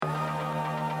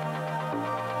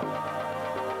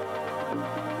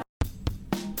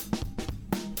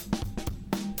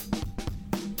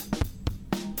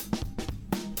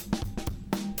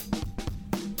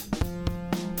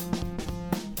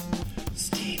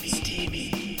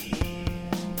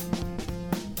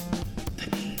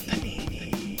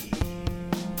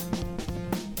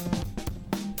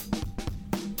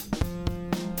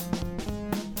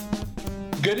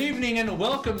Good evening and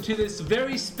welcome to this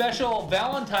very special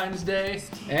Valentine's Day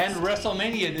and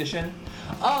WrestleMania edition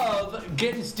of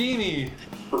Getting Steamy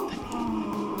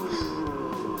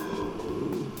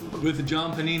with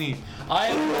John Panini. I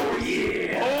am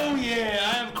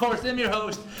of course your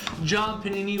host, John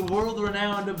Panini,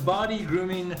 world-renowned body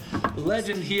grooming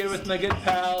legend here with my good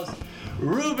pals,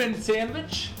 Ruben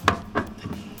Sandwich.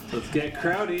 Let's get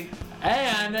crowdy.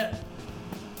 And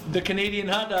the Canadian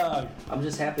hot dog. I'm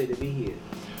just happy to be here.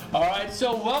 All right,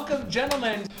 so welcome,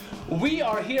 gentlemen. We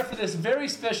are here for this very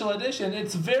special edition.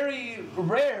 It's very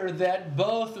rare that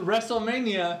both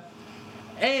WrestleMania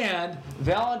and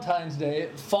Valentine's Day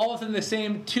fall within the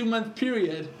same 2-month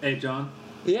period. Hey, John.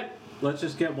 Yeah. Let's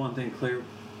just get one thing clear.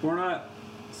 We're not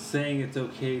saying it's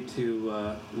okay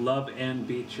to love and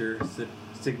beat your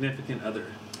significant other.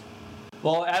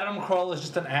 Well, Adam Kroll is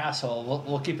just an asshole.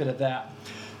 We'll keep it at that.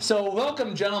 So,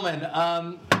 welcome, gentlemen.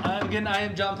 I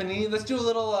am John Panini. Let's do a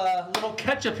little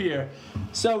catch up here.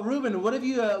 So, Ruben, what have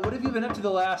you been up to the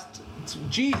last?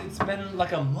 Geez, it's been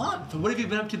like a month. What have you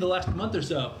been up to the last month or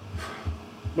so?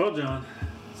 Well, John,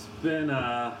 it's been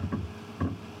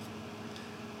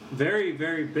very,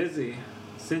 very busy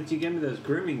since you gave me those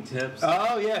grooming tips.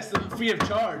 Oh yes, free of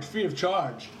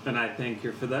charge. And I thank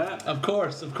you for that. Of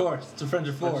course. It's a friend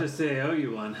of four. Let's just say I owe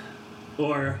you one.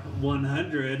 Or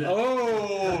 100.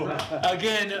 Oh!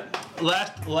 Again,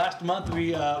 last month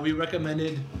we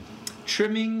recommended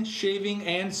trimming, shaving,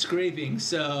 and scraping.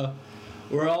 So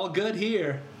we're all good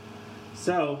here.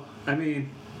 So, I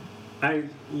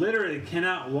literally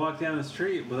cannot walk down the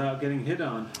street without getting hit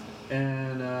on.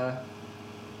 And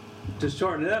to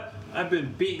shorten it up, I've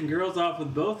been beating girls off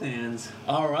with both hands.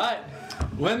 All right.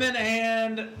 Women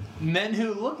and men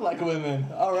who look like women.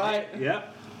 All right.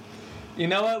 Yep. You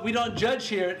know what? We don't judge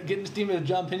here at Getting Steamy with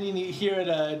John Panini here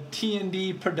at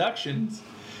T&D Productions.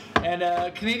 And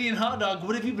Canadian Hot Dog,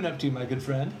 what have you been up to, my good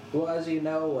friend? Well, as you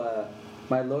know,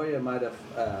 my lawyer might have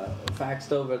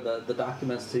faxed over the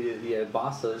documents to your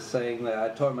bosses saying that I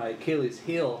tore my Achilles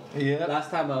heel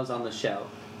last time I was on the show.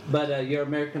 But your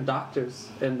American doctors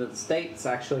in the States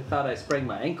actually thought I sprained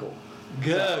my ankle.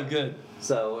 Good.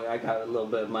 So I got a little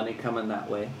bit of money coming that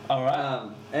way. All right.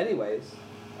 Anyways,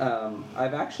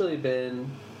 I've actually been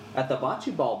at the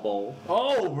Bocce Ball Bowl.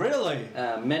 Oh, really?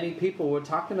 Many people were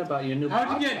talking about your new podcast.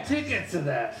 How'd you get tickets to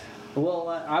that? Well,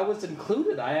 I was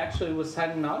included. I actually was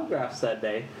signing autographs that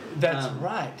day. That's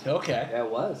right. Okay. It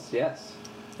was, yes.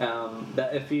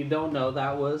 If you don't know,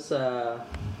 that was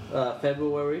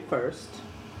February 1st,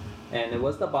 and it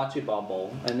was the Bocce Ball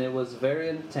Bowl, and it was very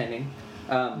entertaining.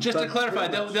 Just to clarify,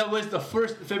 that was the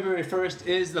first, February 1st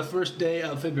is the first day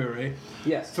of February.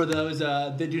 Yes. For those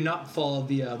that do not follow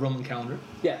the Roman calendar.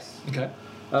 Yes. Okay.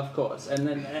 Of course. And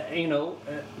then,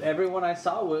 everyone I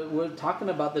saw were talking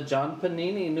about the John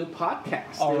Panini new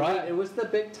podcast. All right. It was the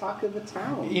big talk of the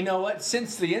town. You know what?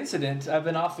 Since the incident, I've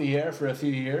been off the air for a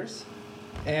few years.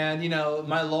 And,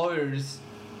 my lawyers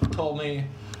told me,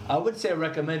 I would say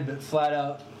recommend, but flat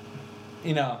out,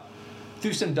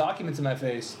 threw some documents in my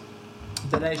face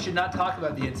that I should not talk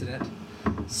about the incident.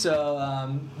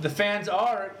 So the fans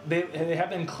they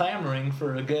have been clamoring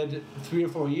for a good 3 or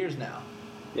 4 years now.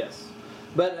 Yes.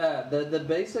 But the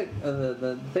basic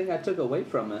the thing I took away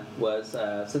from it was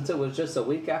since it was just a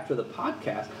week after the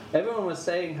podcast, everyone was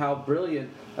saying how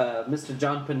brilliant Mr.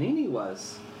 John Panini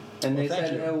was, and they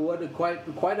said what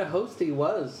quite a host he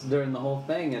was during the whole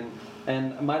thing.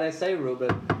 And might I say, Ruben,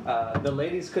 the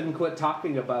ladies couldn't quit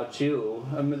talking about you.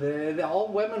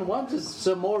 All women want is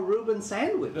some more Ruben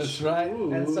sandwich. That's right.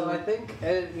 Ooh. And so I think,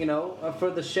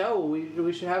 for the show,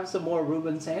 we should have some more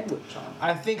Ruben sandwich on.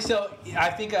 I think so.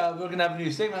 I think we're going to have a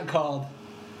new segment called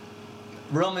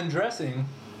Roman Dressing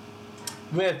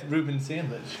with Ruben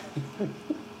Sandwich.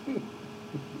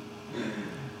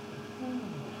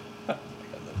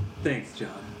 Thanks,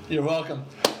 John. You're welcome.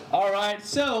 All right,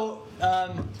 so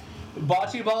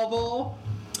Bocce Ball Bowl,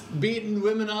 beating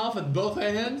women off with both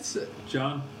hands.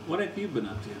 John, what have you been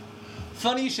up to?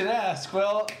 Funny you should ask.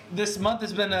 Well, this month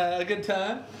has been a good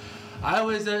time. I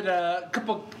was at a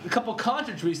couple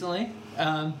concerts recently.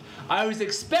 I was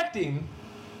expecting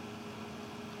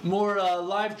more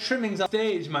live trimmings on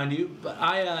stage, mind you, but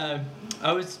I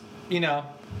was,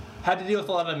 had to deal with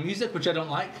a lot of music, which I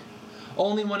don't like.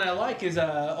 Only one I like is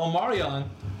Omarion.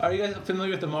 Are you guys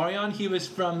familiar with Omarion? He was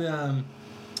from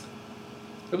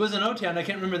it was in O-Town, I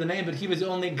can't remember the name, but he was the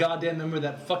only goddamn member of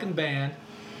that fucking band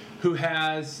who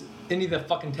has any of the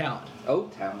fucking talent.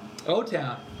 O-Town.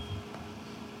 O-Town.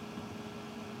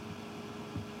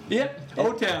 Yep,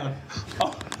 O-Town.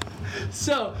 Oh.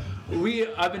 So,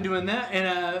 I've been doing that,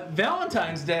 and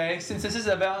Valentine's Day, since this is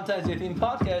a Valentine's Day themed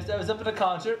podcast, I was up at a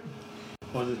concert,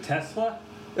 Was it Tesla?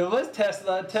 It was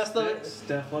Tesla.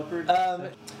 Def Leppard?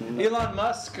 Elon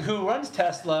Musk, who runs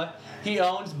Tesla, he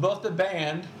owns both the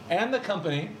band and the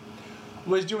company,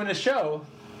 was doing a show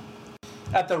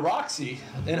at the Roxy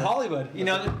in Hollywood. You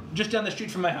know, just down the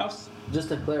street from my house. Just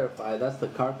to clarify, that's the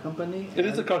car company? It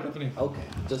is a car company. Okay.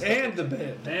 And the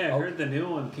band. Hey, I heard the new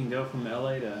one can go from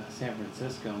LA to San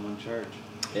Francisco in one charge.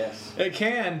 Yes. It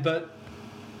can, but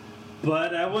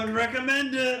I wouldn't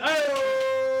recommend it.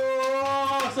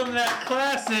 oh, some of that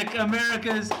classic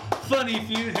America's Funny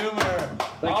Feud humor.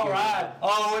 All right.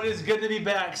 Oh, it is good to be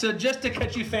back. So just to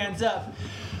catch you fans up,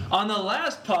 on the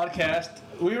last podcast,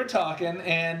 we were talking,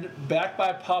 and backed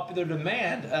by popular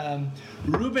demand,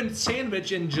 Ruben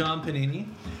Sandwich and John Panini,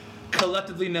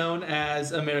 collectively known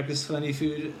as America's Funny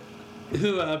Food,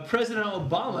 who President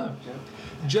Obama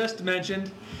just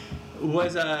mentioned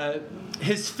was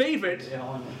his favorite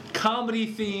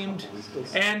comedy-themed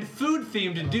and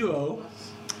food-themed duo,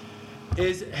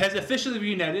 has officially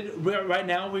reunited. Right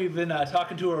now, we've been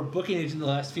talking to our booking agent the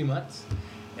last few months,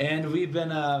 and we've been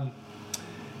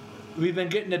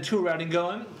getting a tour routing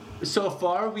going. So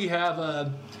far, we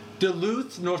have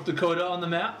Duluth, North Dakota on the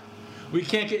map. We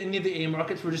can't get any of the A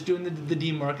markets. We're just doing the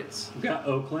D markets. We got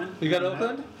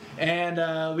Oakland.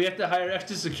 And we have to hire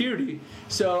extra security.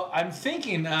 So I'm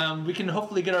thinking we can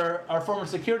hopefully get our former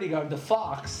security guard, the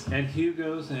Fox. And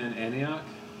Hugo's in Antioch.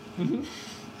 Mm-hmm.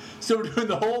 So we're doing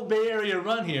the whole Bay Area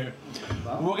run here.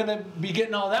 Wow. We're going to be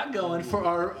getting all that going for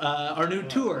our new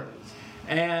tour.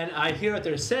 And I hear what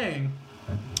they're saying.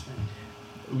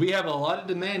 We have a lot of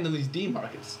demand in these D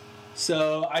markets.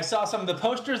 So I saw some of the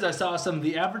posters. I saw some of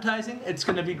the advertising. It's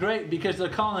going to be great because they're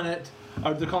calling a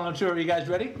tour. Are you guys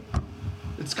ready?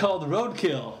 It's called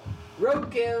Roadkill.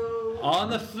 Roadkill.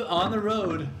 On the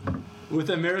road with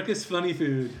America's Funny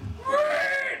Food.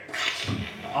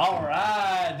 All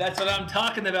right, that's what I'm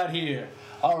talking about here.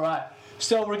 All right,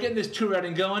 so we're getting this tour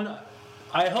routing going.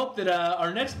 I hope that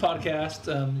our next podcast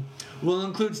will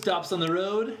include stops on the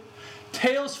road,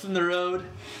 tales from the road,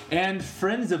 and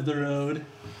friends of the road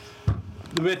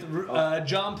with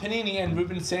John Panini and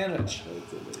Ruben Sandwich.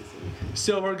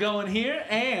 So we're going here,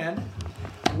 and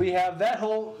we have that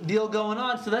whole deal going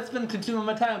on. So that's been consuming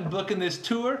my time booking this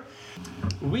tour.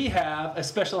 We have a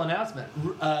special announcement.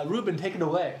 Ruben, take it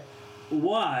away.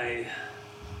 Why?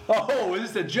 Oh,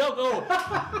 is this a joke?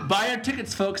 Oh, buy our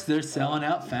tickets, folks. They're selling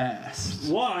out fast.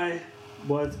 Why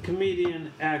was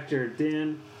comedian actor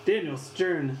Daniel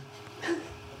Stern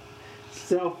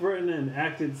self-written and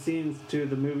acted scenes to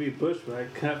the movie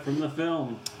Bushwhack cut from the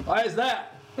film? Why is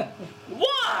that?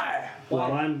 Why?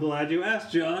 Well, I'm glad you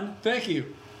asked, John. Thank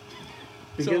you.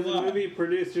 Because the movie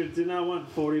producers did not want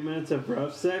 40 minutes of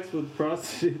rough sex with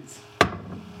prostitutes.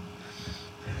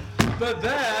 But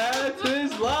that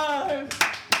is live.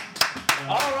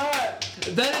 All right.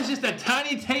 That is just a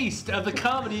tiny taste of the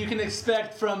comedy you can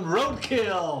expect from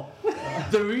Roadkill,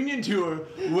 the reunion tour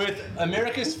with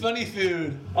America's Funny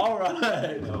Food. All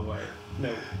right. No way.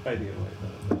 No idea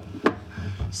why.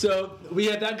 So we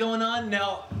had that going on.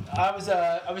 Now I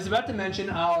was about to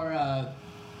mention our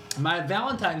my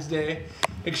Valentine's Day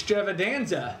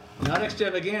Extrava-Danza, not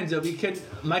extravaganza.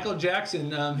 Michael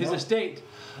Jackson, his estate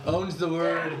owns the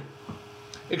word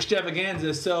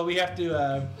extravaganza, so we have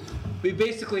to. We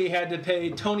basically had to pay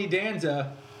Tony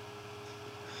Danza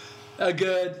a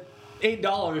good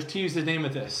 $8 to use the name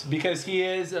of this because he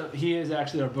is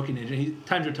actually our booking agent.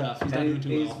 Times are tough. He's not doing too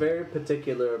well. He's very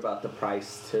particular about the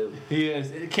price too. He is.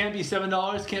 It can't be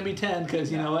 $7. Can't be $10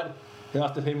 because you know what? He'll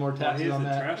have to pay more taxes on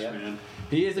that. He's a trash man.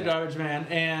 He is a garbage man,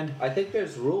 and I think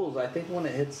there's rules. I think when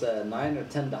it hits $9 or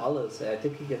 $10, I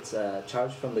think he gets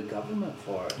charged from the government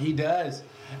for it. he does.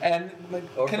 And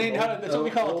that's what we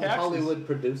call taxes. Hollywood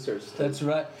producers. Too. That's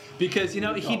right. Because he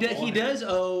does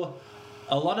owe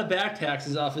a lot of back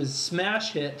taxes off his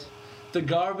smash hit, the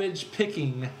garbage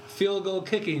picking, field goal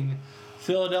kicking,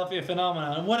 Philadelphia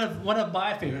Phenomenon. One of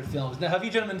my favorite films. Now, have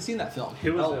you gentlemen seen that film? He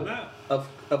was in that.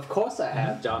 Of course I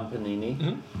have, John Panini.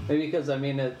 Mm-hmm. Maybe because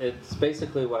it's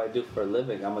basically what I do for a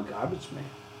living. I'm a garbage man.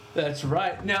 That's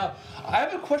right. Now, I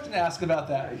have a question to ask about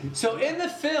that. So in the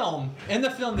film,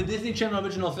 the Disney Channel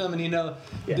original film, and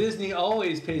Disney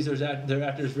always pays their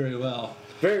actors very well.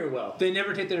 Very well. They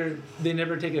never take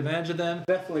advantage of them.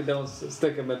 Definitely don't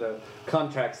stick them into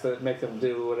contracts that make them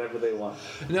do whatever they want.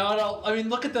 No, no. I mean,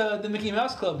 look at the Mickey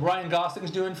Mouse Club. Ryan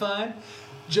Gosling's doing fine.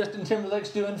 Justin Timberlake's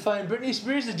doing fine. Britney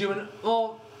Spears is doing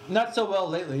not so well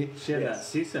lately. She had that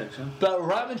C-section. But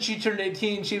right when she turned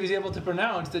 18, she was able to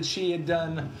pronounce that she had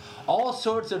done all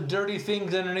sorts of dirty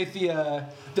things underneath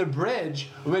the bridge,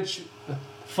 which,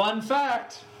 fun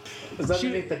fact, Is that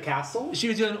underneath the castle? She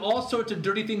was doing all sorts of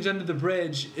dirty things under the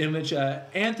bridge, in which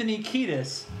Anthony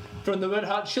Kiedis from the Red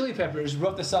Hot Chili Peppers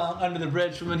wrote the song Under the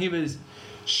Bridge from when he was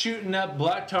shooting up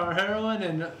black tar heroin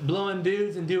and blowing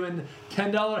dudes and doing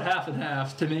 $10 half and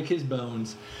halves to make his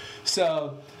bones.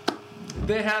 So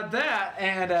they had that,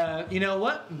 and you know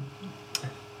what?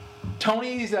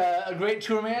 Tony's a great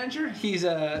tour manager. He's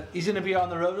going to be on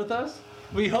the road with us.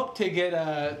 We hope to get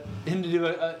him to do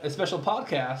a special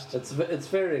podcast. It's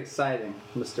very exciting,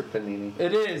 Mr. Panini.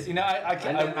 It is. You know,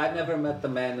 I never met the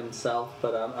man himself,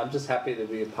 but I'm just happy to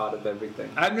be a part of everything.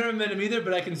 I've never met him either,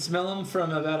 but I can smell him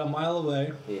from about a mile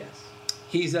away. Yes.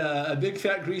 He's a big,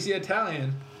 fat, greasy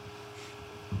Italian,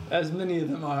 as many of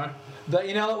them are. But,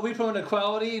 you know, we promote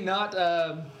equality, not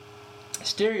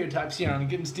stereotypes here on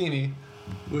Getting Steamy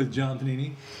with John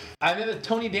Panini. I met with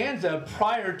Tony Danza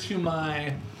prior to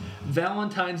my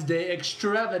Valentine's Day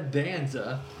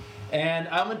Extrava-Danza, and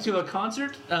I went to a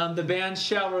concert. The band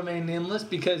shall remain nameless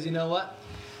because, you know what?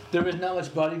 There was not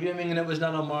much body grooming and it was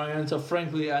not on Mario, and so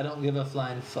frankly, I don't give a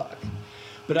flying fuck.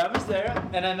 But I was there,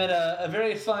 and I met a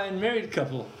very fine married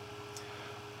couple.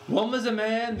 One was a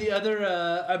man, the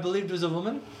other, I believed, was a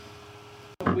woman.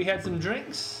 We had some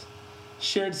drinks,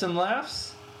 shared some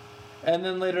laughs, and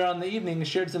then later on in the evening,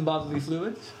 shared some bodily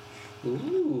fluids.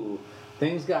 Ooh,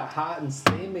 things got hot and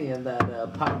steamy in that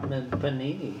apartment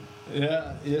Panini.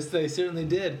 Yeah, yes, they certainly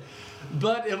did.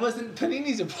 But it wasn't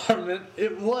Panini's apartment.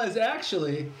 It was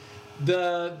actually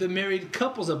the married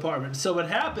couple's apartment. So what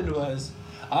happened was,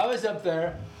 I was up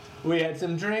there, we had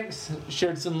some drinks,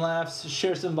 shared some laughs,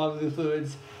 shared some bodily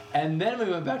fluids, and then we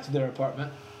went back to their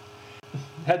apartment,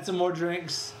 had some more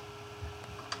drinks.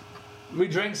 We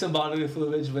drank some bodily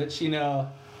fluids, which, you know,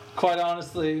 quite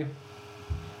honestly,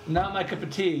 not my cup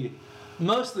of tea.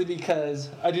 Mostly because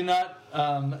I do not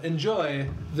enjoy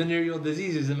venereal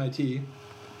diseases in my tea.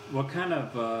 What kind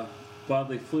of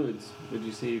bodily fluids would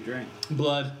you say you drank?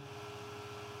 Blood.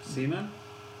 Semen?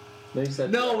 They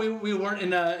said No, we weren't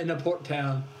in a port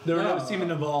town. There were no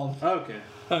semen involved. Okay.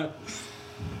 I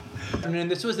mean,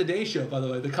 this was a day show, by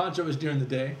the way. The concert was during the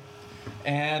day.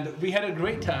 And we had a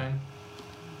great time.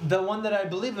 The one that I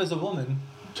believe was a woman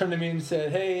turned to me and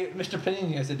said, "Hey, Mr.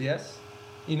 Panini." I said, "Yes.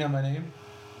 You know my name.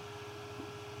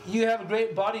 You have a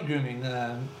great body grooming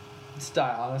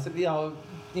style." And I said,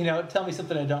 you know, tell me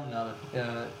something I don't know.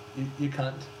 You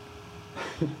cunt."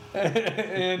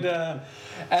 and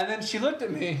then she looked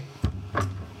at me,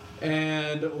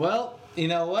 and well, you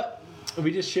know what?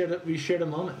 We shared a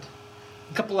moment.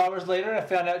 A couple hours later, I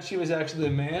found out she was actually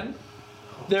a man.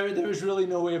 There was really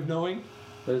no way of knowing.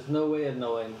 There's no way of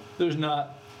knowing. There's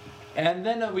not. And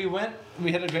then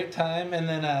we had a great time, and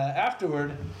then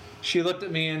afterward, she looked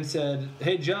at me and said,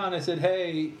 "Hey, John." I said,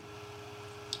 "Hey,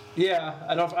 yeah,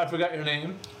 I forgot your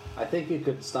name." I think you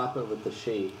could stop it with the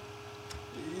she.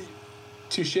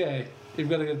 Touche. You've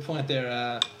got a good point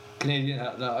there, Canadian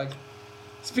hot dog.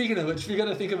 Speaking of which, we got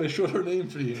to think of a shorter name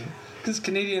for you. Because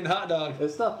Canadian hot dog.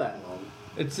 It's not that long.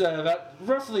 It's about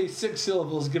roughly 6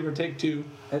 syllables, give or take 2.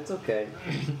 It's okay.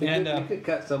 You could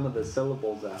cut some of the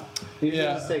syllables out. You should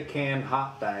just say canned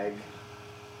hot dog.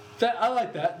 I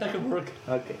like that. That could work.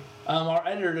 Okay. Our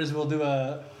editors will do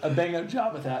a bang-up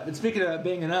job with that. But speaking of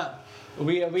banging up,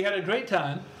 we had a great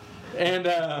time. And,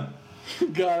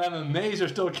 God, I'm amazed they're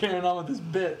still carrying on with this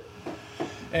bit.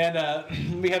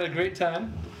 And we had a great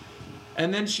time.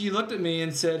 And then she looked at me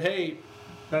and said, "Hey,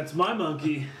 that's my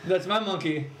monkey. That's my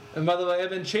monkey. And by the way, I've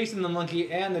been chasing the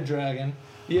monkey and the dragon.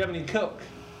 Do you have any Coke?"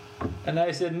 And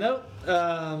I said, "Nope.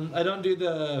 I don't do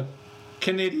the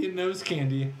Canadian nose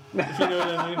candy, if you know what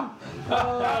I mean."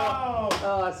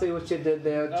 Oh, I see what you did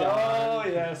there, John. Oh,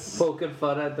 yes. Poking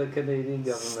fun at the Canadian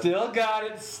government. Still got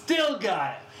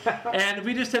it. And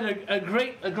we just had a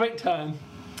great time.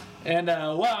 And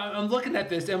wow, I'm looking at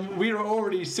this, and we are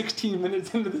already 16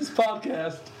 minutes into this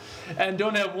podcast and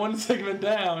don't have one segment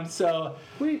down. So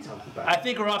what are you talking about? I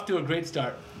think we're off to a great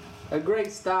start. A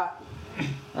great start.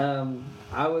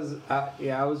 I was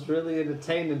really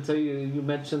entertained until you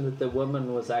mentioned that the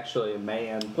woman was actually a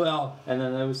man. Well, and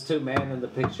then there was 2 men in the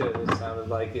picture. It sounded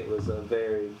like it was a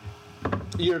very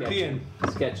European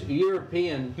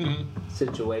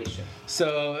situation.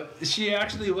 So she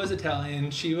actually was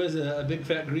Italian. She was a big,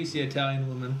 fat, greasy Italian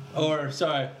woman. Or,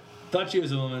 sorry, thought she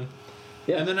was a woman.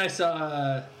 Yeah. And then I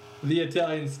saw the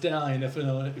Italian stallion, if you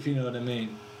know what I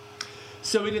mean.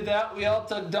 So we did that. We all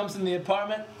took dumps in the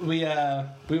apartment. We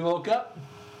woke up.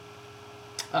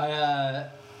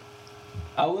 I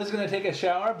was going to take a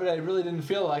shower, but I really didn't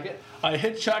feel like it. I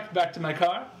hitchhiked back to my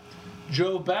car,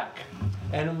 drove back,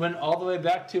 and went all the way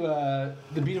back to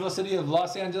the beautiful city of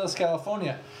Los Angeles,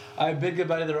 California. I bid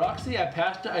goodbye to the Roxy. I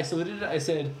passed it. I saluted it. I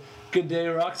said, "Good day,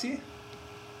 Roxy."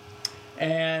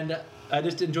 And I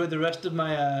just enjoyed the rest of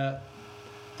my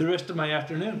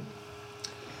afternoon.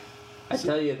 I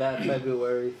tell you that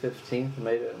February 15th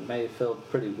may feel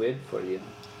pretty weird for you.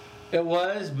 It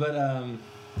was, but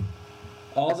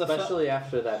especially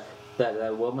after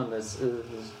that woman is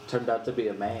turned out to be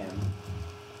a man.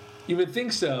 You would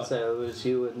think so. So it was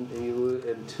you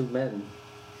and two men.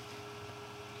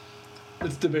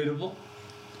 It's debatable.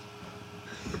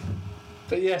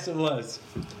 But yes, it was.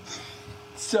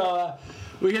 So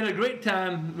we had a great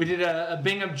time. We did a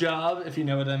bang-up job, if you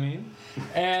know what I mean.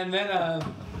 And then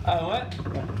I went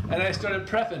and I started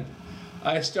prepping.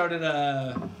 I started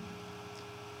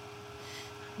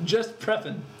just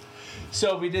prepping.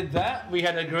 So we did that. We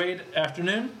had a great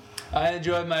afternoon. I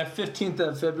enjoyed my 15th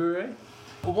of February.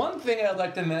 One thing I'd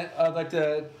like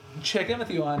to check in with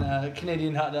you on,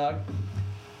 Canadian Hot Dog,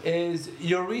 is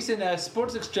your recent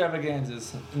sports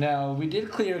extravaganzas. Now, we did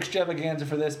clear extravaganza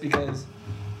for this because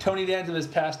Tony Danza was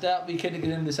passed out. We couldn't get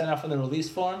him to sign off on the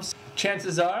release forms.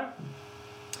 Chances are,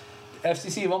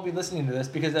 FCC won't be listening to this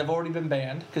because I've already been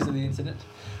banned because of the incident.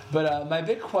 But my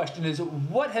big question is,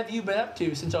 what have you been up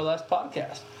to since our last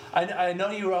podcast? I know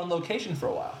you were on location for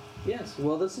a while. Yes,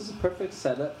 well, this is a perfect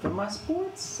setup for my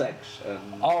sports section.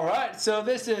 All right, so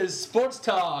this is Sports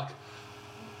Talk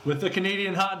with the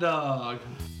Canadian Hot Dog.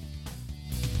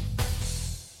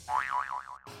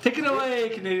 Take it away,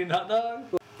 Canadian Hot Dog.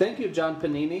 Thank you, John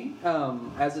Panini.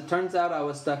 As it turns out, I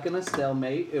was stuck in a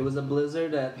stalemate. It was a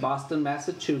blizzard at Boston,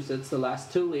 Massachusetts the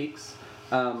last 2 weeks.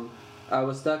 I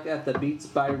was stuck at the Beats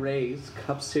by Rays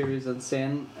Cup Series in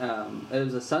it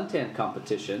was a suntan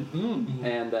competition.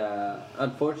 And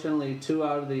unfortunately, 2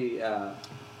 out of the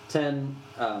 10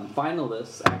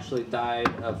 finalists actually died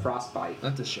of frostbite.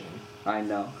 That's a shame. I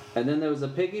know. And then there was a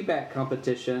piggyback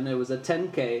competition. It was a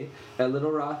 10K at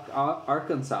Little Rock,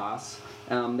 Arkansas.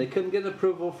 They couldn't get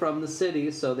approval from the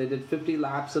city, so they did 50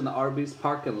 laps in the Arby's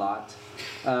parking lot.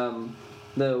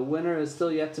 The winner is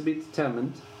still yet to be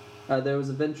determined. There was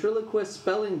a ventriloquist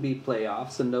spelling bee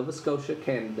playoffs in Nova Scotia,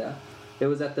 Canada. It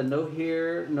was at the No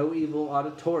Hear, No Evil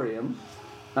Auditorium.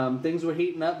 Things were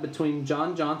heating up between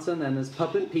John Johnson and his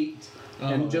puppet Pete,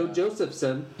 and Joe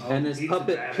Josephson and his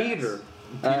puppet Peter.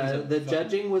 The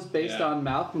judging was based on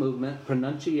mouth movement,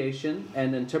 pronunciation,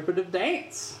 and interpretive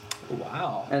dance.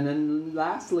 Wow. And then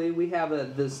lastly, we have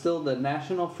the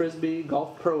National Frisbee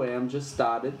Golf Pro-Am just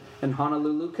started in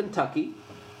Honolulu, Kentucky.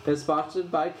 It's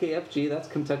sponsored by KFG, that's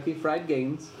Kentucky Fried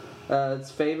Games. It's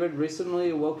favored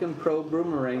recently awoken pro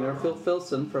boomeranger Phil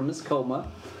Filson from his coma.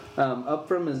 Up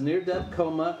from his near-death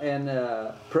coma, and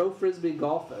pro Frisbee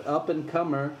golf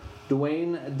up-and-comer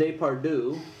Dwayne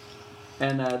Depardieu.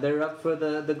 And they're up for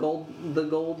the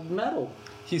gold medal.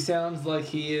 He sounds like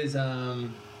he is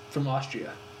from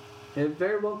Austria. It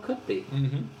very well could be.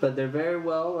 Mm-hmm. But they're very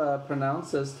well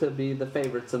pronounced as to be the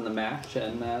favorites in the match.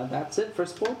 And that's it for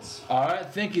sports. All right,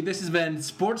 thank you. This has been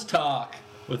Sports Talk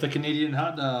with the Canadian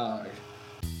Hot Dog.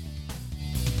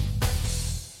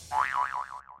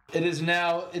 It is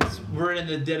now, we're in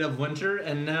the dead of winter,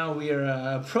 and now we are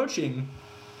approaching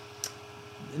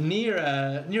near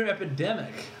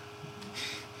epidemic.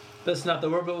 That's not the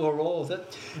word, but we'll roll with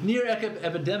it. Near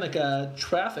epidemic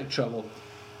traffic trouble.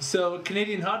 So,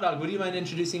 Canadian Hot Dog, would you mind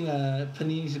introducing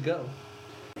Panini to go?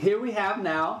 Here we have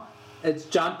now, it's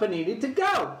John Panini to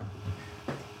go.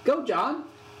 Go, John.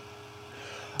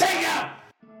 Take it!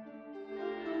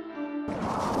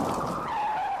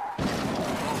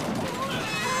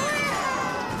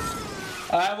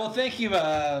 Well, thank you,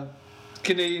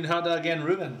 Canadian Hot Dog and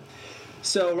Ruben.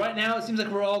 So right now it seems like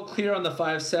we're all clear on the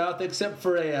 5 South, except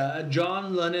for a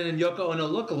John Lennon and Yoko Ono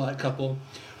lookalike couple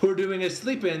who are doing a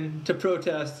sleep-in to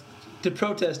protest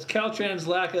Caltrans'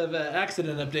 lack of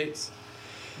accident updates.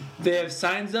 They have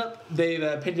signs up,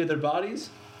 they've painted their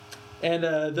bodies, and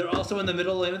they're also in the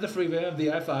middle lane of the freeway of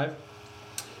the I-5.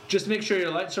 Just make sure your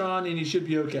lights are on and you should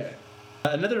be okay.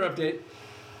 Another update,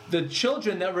 the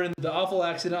children that were in the awful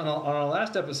accident on our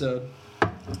last episode,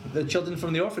 the children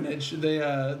from the orphanage, they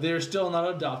are still not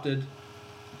adopted.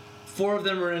 4 of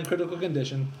them are in critical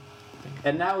condition.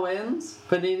 And now ends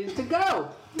Panini to go.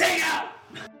 Dig out!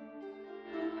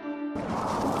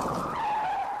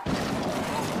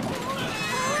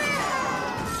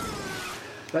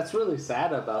 That's really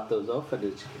sad about those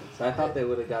orphanage kids. I thought they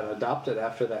would have got adopted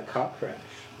after that car crash.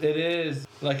 It is,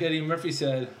 like Eddie Murphy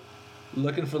said,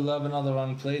 looking for love in all the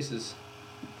wrong places.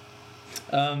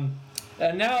 And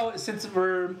now, since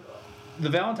we're the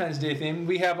Valentine's Day theme,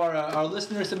 we have our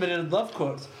listener-submitted love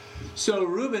quotes. So,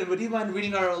 Ruben, would you mind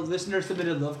reading our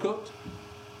listener-submitted love quote?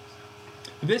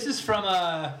 This is from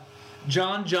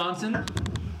John Johnson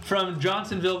from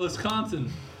Johnsonville,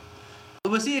 Wisconsin.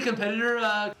 Was he a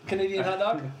competitor, Canadian hot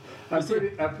dog?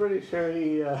 I'm pretty sure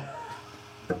he.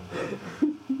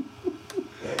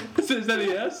 Is that a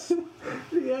yes?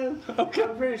 Yeah. Okay.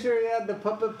 I'm pretty sure he had the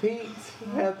Puppet Pete,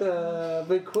 had the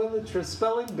equivalent for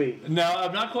spelling bee. No,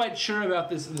 I'm not quite sure about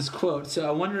this quote, so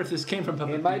I wonder if this came from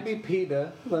Puppet It might be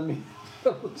PETA. Let me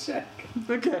double check.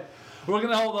 Okay. We're going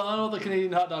to hold on to the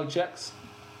Canadian hot dog checks.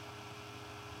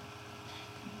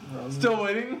 Still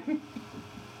waiting?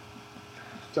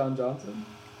 John Johnson?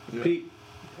 Yeah. Pete.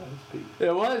 That was Pete.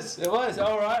 It was.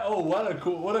 All right. Oh, what a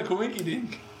coinky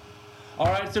dink. All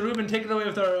right, so Ruben, take it away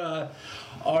with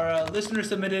our listener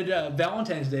submitted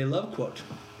Valentine's Day love quote.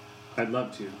 I'd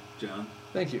love to, John.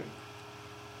 Thank you.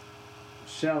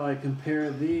 Shall I compare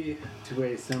thee to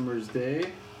a summer's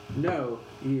day? No,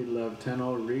 ye love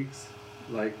tunnel reeks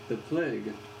like the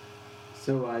plague.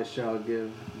 So I shall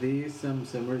give thee some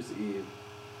summer's eve.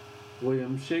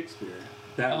 William Shakespeare,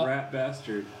 that rat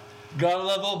bastard. Gotta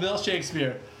love old Bill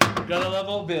Shakespeare. Gotta love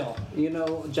old Bill. You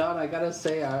know, John, I gotta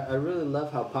say, I really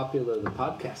love how popular the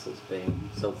podcast has been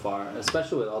so far,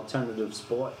 especially with alternative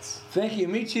sports. Thank you.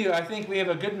 Me too. I think we have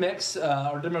a good mix.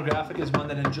 Our demographic is one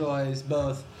that enjoys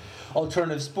both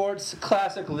alternative sports,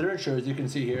 classic literature, as you can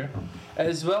see here,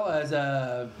 as well as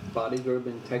Body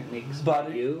grooming techniques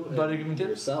body for you and grooming tips.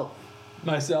 yourself.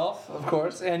 Myself, of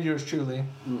course, and yours truly.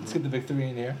 Mm-hmm. Let's get the big three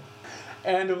in here.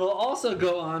 And we'll also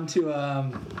go on to,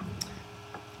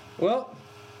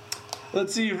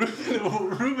 let's see,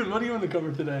 Ruben, what do you want to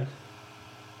cover today?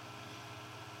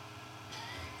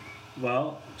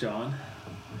 Well, John,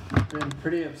 I've been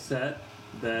pretty upset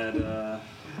that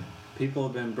people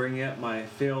have been bringing up my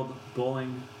failed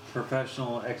bowling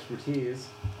professional expertise.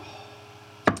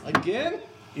 Again?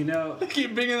 You know, I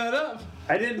keep bringing that up.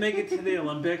 I didn't make it to the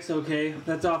Olympics, okay,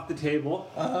 that's off the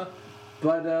table. Uh-huh.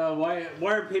 But why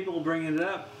are people bringing it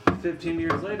up 15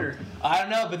 years later? I don't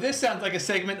know, but this sounds like a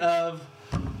segment of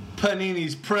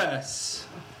Panini's Press.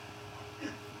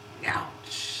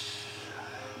 Ouch.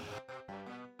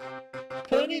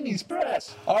 Panini's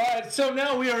Press. All right, so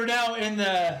now we are in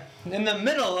the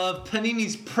middle of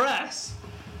Panini's Press.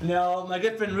 Now, my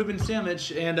good friend Ruben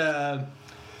Sandwich and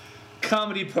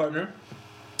comedy partner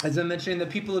has been mentioning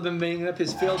that people have been bringing up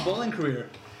his failed bowling career,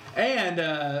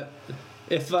 and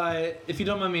if you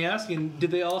don't mind me asking,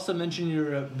 did they also mention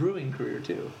your brewing career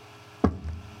too?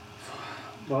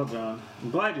 Well, John, I'm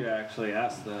glad you actually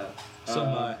asked that. So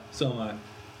am I.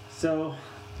 So,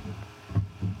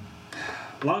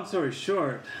 long story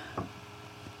short,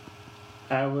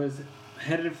 I was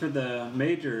headed for the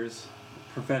majors,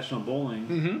 professional bowling,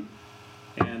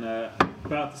 Mm-hmm. and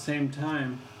about the same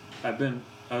time, I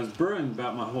was brewing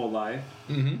about my whole life.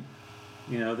 Mm-hmm.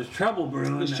 You know, there's trouble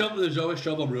brewing. There's always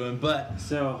trouble brewing, but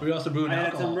so we also brewing I had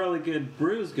alcohol. some really good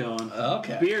brews going.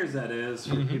 Okay. Beers, that is,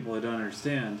 for people who don't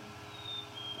understand.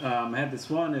 I had this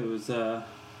one. It was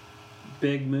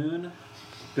Big Moon,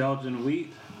 Belgian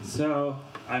wheat. So,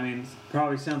 I mean,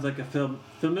 probably sounds like a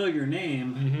familiar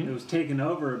name. Mm-hmm. It was taken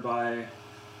over by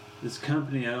this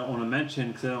company I don't want to mention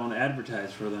because I don't want to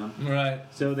advertise for them. Right.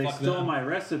 So they Fuck stole them. my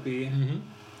recipe, Mm-hmm.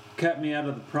 cut me out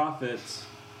of the profits,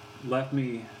 left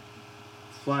me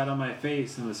flat on my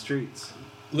face in the streets.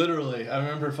 Literally, I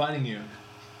remember finding you.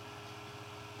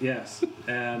 Yes,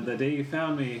 and the day you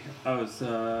found me, I was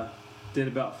did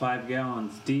about 5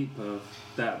 gallons deep of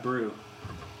that brew.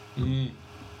 Mm.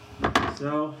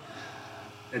 So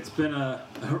it's been a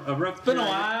rough. Been a period,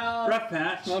 while. rough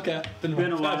patch. Okay.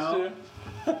 Been a while.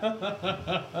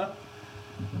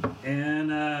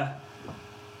 And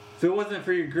if it wasn't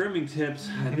for your grooming tips,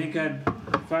 I think I'd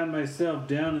find myself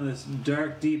down in this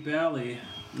dark, deep alley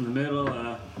in the middle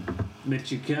of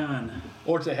Michoacan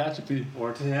Or Tehachapi.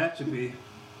 or Tehachapi.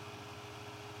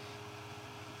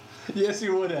 Yes,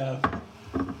 you would have.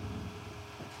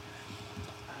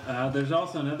 There's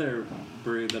also another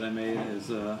brew that I made is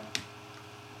the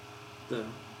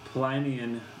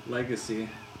Plinian Legacy.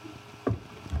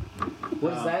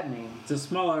 What does that mean? It's a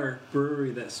smaller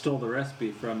brewery that stole the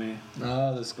recipe from me,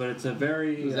 Oh, this but it's a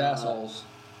very these assholes.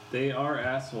 They are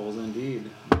assholes indeed,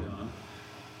 John.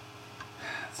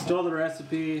 Stole the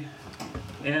recipe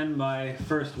and my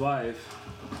first wife.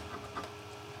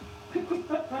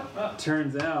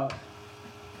 Turns out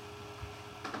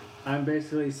I'm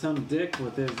basically some dick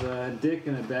with his dick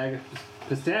in a bag of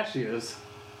pistachios.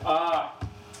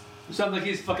 Sounds like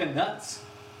he's fucking nuts.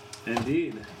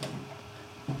 Indeed.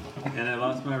 And I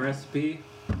lost my recipe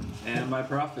and my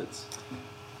profits.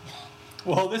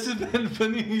 Well, this has been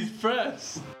Panini's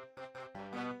Press.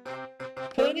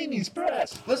 Panini Panini's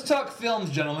Press. Let's talk films,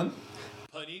 gentlemen.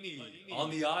 Panini on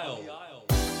the aisle.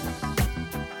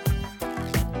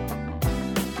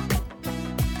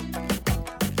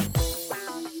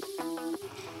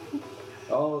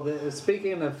 Oh,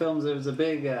 speaking of films, there was a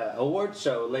big award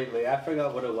show lately. I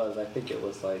forgot what it was. I think it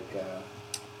was like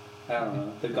I don't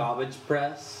know, the Garbage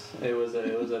Press. It was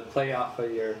a playoff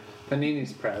of your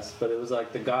Panini's Press, but it was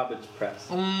like the Garbage Press.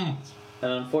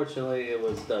 And unfortunately, it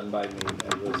was done by me.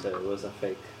 It was a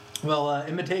fake. Well,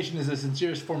 imitation is the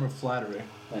sincerest form of flattery.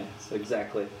 Yes,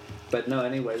 exactly. But no,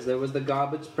 anyways, there was the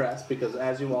Garbage Press because,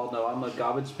 as you all know, I'm a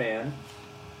garbage man,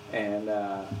 and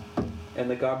in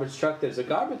the garbage truck there's a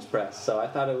garbage press. So I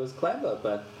thought it was clever.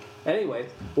 But anyway,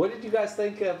 what did you guys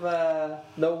think of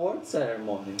the award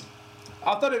ceremony?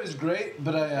 I thought it was great,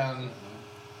 but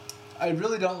I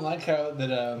really don't like how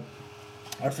that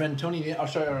our friend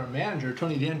our manager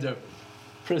Tony Danza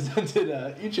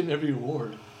presented each and every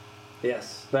award.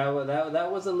 Yes, that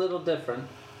was a little different.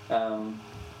 Who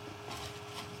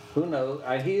knows?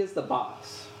 He is the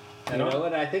boss. You know,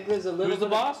 and I think there's a little. Who's the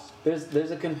boss?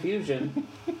 There's a confusion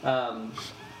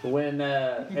when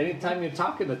anytime you're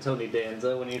talking to Tony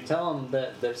Danza, when you tell him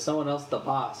that there's someone else the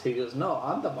boss, he goes, "No,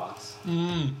 I'm the boss."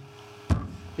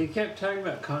 He kept talking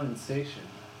about condensation.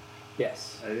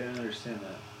 Yes, I didn't understand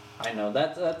that. I know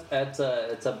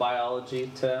it's a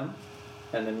biology term,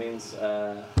 and it means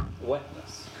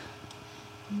wetness.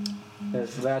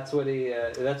 That's what he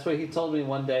told me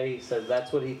one day. He said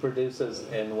that's what he produces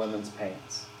in women's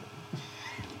pants.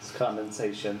 It's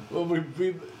condensation. Well, we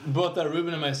both,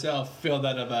 Ruben and myself, failed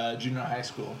out of junior high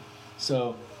school,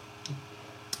 so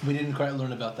we didn't quite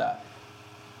learn about that.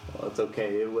 Well, it's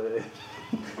okay. It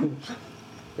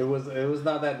was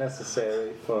not that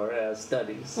necessary for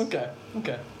studies. Okay.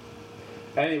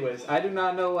 Anyways, I do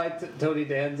not know why Tony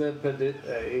Danza put it.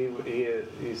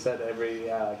 He said every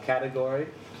category.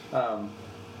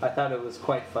 I thought it was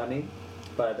quite funny,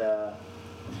 but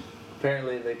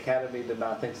apparently the Academy did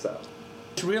not think so. I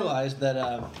just realized that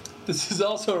this is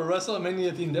also a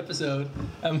WrestleMania themed episode,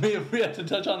 and we have to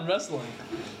touch on wrestling.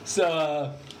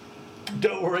 So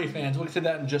don't worry, fans. We'll get to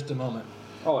that in just a moment.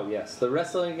 Oh yes, the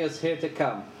wrestling is here to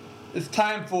come. It's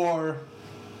time for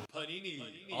Panini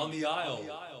on the aisle.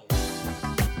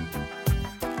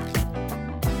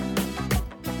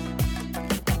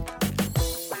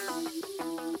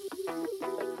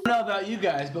 I don't know about you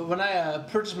guys, but when I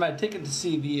purchased my ticket to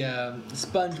see the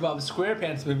SpongeBob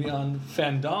SquarePants movie on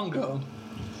Fandango,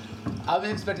 I was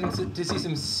expecting to see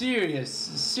some serious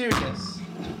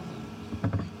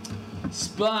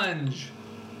sponge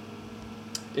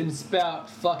in spout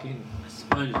fucking.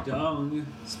 Sponge dong.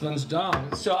 Sponge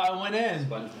dong. So I went in,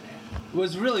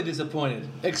 was really disappointed.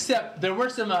 Except there were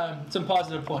some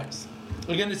positive points.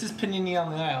 Again, this is Panini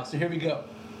on the aisle, so here we go.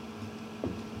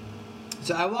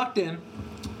 So I walked in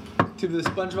to the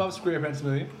SpongeBob SquarePants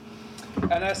movie,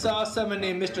 and I saw someone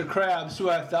named Mr. Krabs,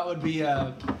 who I thought would be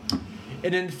an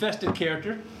infested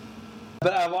character.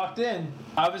 But I walked in,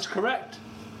 I was correct.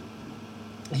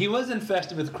 He was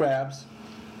infested with crabs.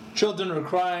 Children were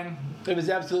crying. It was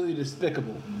absolutely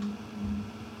despicable.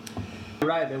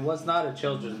 Right, it was not a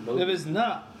children's movie. It was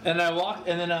not. And I walked,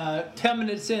 and then 10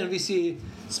 minutes in, we see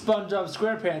SpongeBob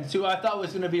SquarePants, who I thought was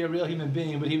going to be a real human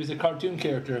being, but he was a cartoon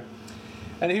character.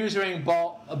 And he was wearing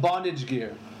bondage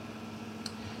gear.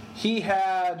 He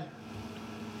had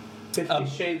 50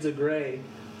 Shades of Grey.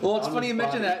 Well, it's funny you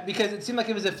mention that because it seemed like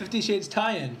it was a 50 Shades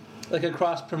tie-in, like a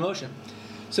cross-promotion.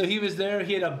 So he was there,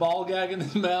 he had a ball gag in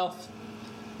his mouth,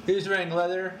 he was wearing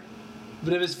leather,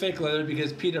 but it was fake leather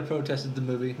because Peter protested the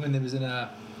movie when it was in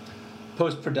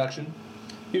post-production.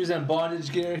 He was in bondage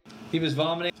gear, he was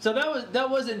vomiting. So that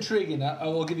was intriguing, I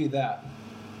will give you that.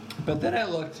 But then I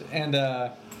looked and...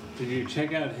 Did you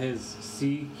check out his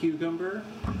sea cucumber?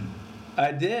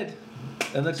 I did.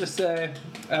 And let's just say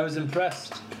I was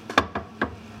impressed.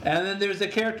 And then there's a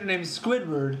character named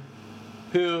Squidward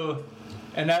who,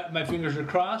 and my fingers are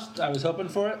crossed, I was hoping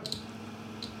for it.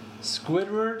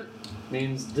 Squidward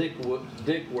means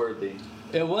Dickworthy.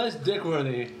 It was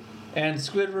Dickworthy. And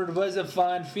Squidward was a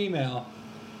fine female.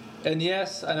 And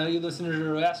yes, I know you listeners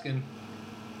are asking,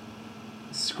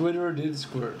 Squidward did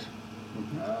squirt.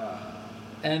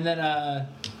 And then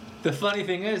the funny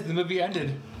thing is, the movie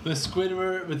ended with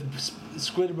Squidward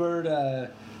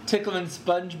tickling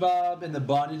SpongeBob in the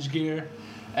bondage gear,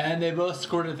 and they both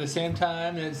squirted at the same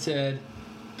time, and it said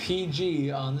PG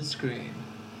on the screen,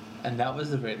 and that was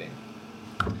the rating.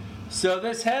 So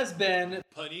this has been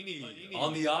Panini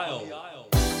on the aisle.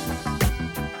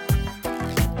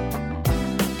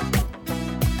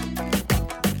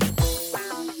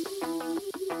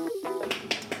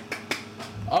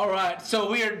 All right,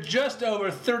 so we are just over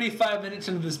 35 minutes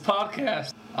into this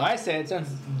podcast. I say it sounds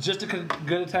just as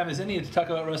good a time as any to talk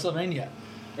about WrestleMania.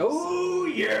 Oh,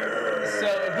 yeah! So,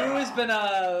 who has been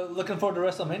looking forward to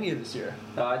WrestleMania this year?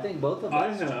 I think both of I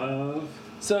us. have.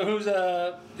 So,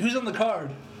 who's on the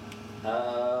card?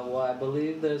 Well, I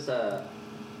believe there's a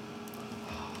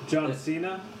John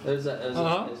Cena? there's a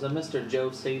Uh-huh. there's a Mr.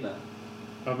 Joe Cena,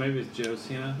 Oh, maybe it's Joe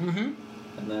Cena.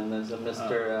 Mm-hmm. and then there's a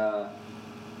Mr.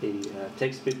 He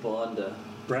takes people onto.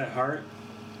 Bret Hart.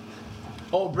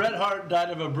 Oh, Bret Hart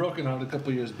died of a broken heart a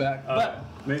couple years back. But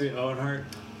Maybe Owen Hart.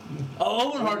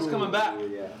 Owen Hart's coming back.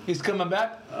 Yeah. He's coming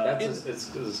back. That's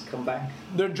it's come back.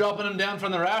 They're dropping him down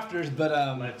from the rafters, but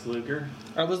Lex Luger.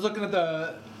 I was looking at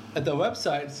the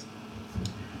websites,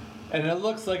 and it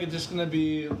looks like it's just going to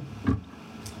be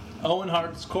Owen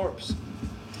Hart's corpse,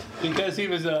 because he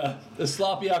was a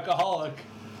sloppy alcoholic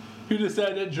who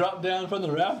decided to drop down from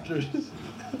the rafters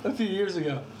a few years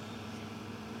ago.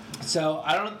 So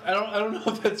I don't know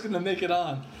if that's going to make it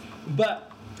on,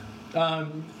 but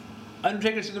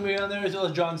Undertaker's going to be on there, as well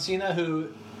as John Cena, who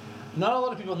not a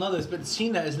lot of people know this, but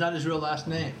Cena is not his real last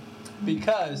name,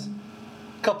 because not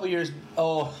a couple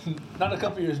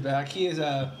years back, he's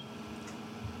about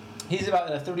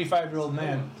a 35-year-old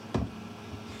man.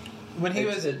 When he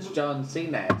It's John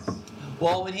Cena's.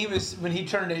 Well, when he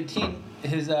turned 18,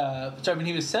 when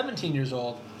he was 17 years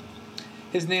old,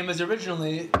 his name was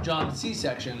originally John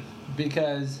C-section,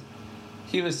 because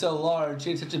he was so large,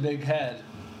 he had such a big head,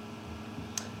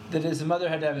 that his mother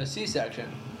had to have a C-section.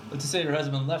 But to say her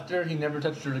husband left her, he never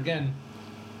touched her again,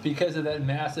 because of that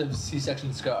massive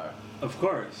C-section scar. Of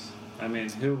course. I mean,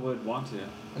 who would want to?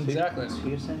 Exactly. So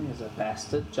you're saying he's a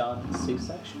bastard, John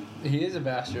C-section? He is a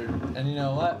bastard, and you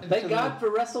know what? Thank God for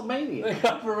WrestleMania. Thank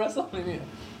God for WrestleMania.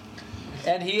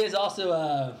 And he is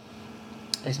also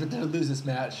expected to lose this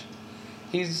match.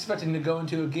 He's expecting to go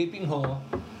into a gaping hole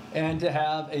and to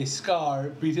have a scar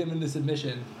beat him into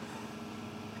submission.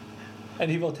 And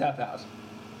he will tap out.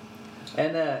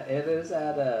 And it is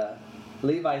at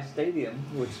Levi Stadium,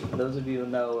 which those of you who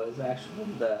know is actually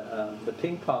the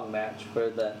ping pong match for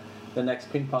the next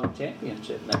ping pong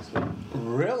championship next week.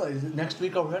 Really? Is it next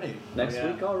week already? Next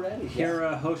Yeah. week already.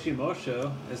 Kira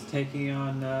Hoshimosho is taking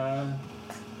on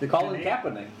The Colin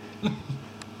Kaepernick.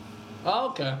 Oh,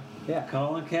 okay. Yeah.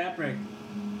 Colin Kaepernick.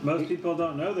 Most people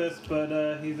don't know this,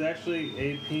 but he's actually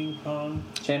a ping pong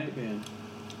champion.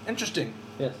 Interesting.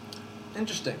 Yes.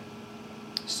 Interesting.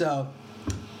 So,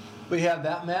 we have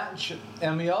that match,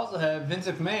 and we also have Vince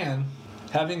McMahon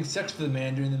having sex with the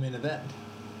man during the main event.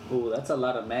 Ooh, that's a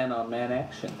lot of man-on-man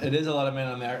action. It is a lot of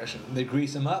man on the action. They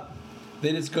grease him up.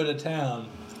 They just go to town.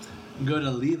 Go to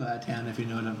Levi town, if you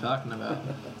know what I'm talking about.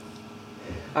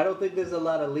 I don't think there's a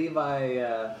lot of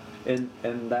Levi in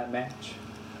that match.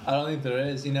 I don't think there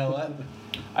is. You know what?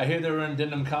 I hear they were in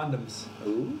denim condoms.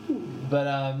 Ooh.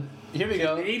 But here we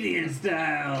go. Canadian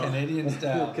style. Canadian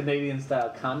style. Canadian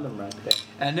style condom right there.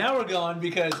 And now we're going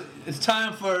because it's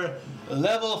time for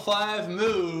level 5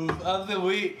 move of the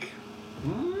week.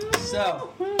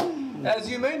 So, as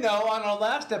you may know, on our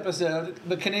last episode,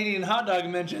 the Canadian hot dog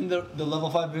mentioned the level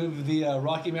 5 move of the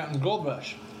Rocky Mountain Gold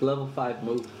Rush. Level 5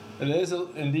 move. It is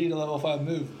indeed a level 5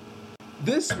 move.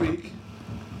 This week,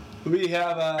 we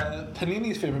have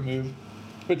Panini's favorite move,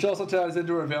 which also ties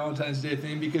into our Valentine's Day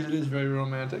theme because it is very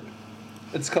romantic.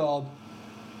 It's called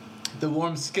the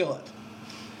warm skillet.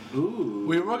 Ooh.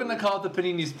 We were going to call it the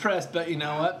Panini's Press, but you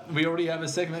know what? We already have a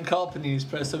segment called Panini's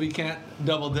Press, so we can't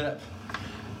double dip.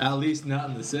 At least not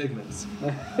in the segments.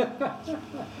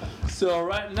 So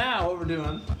right now, what we're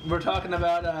doing, we're talking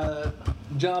about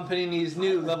John Panini's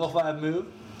new level 5 move.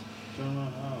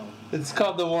 It's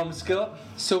called the warm skillet.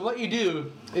 So what you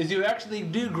do is you actually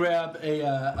do grab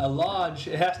a Lodge,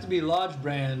 it has to be Lodge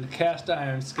brand cast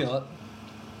iron skillet.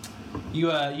 You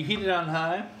heat it on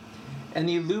high, and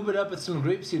you lube it up with some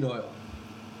grapeseed oil.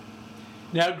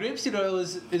 Now grapeseed oil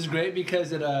is great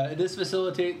because it does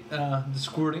facilitate the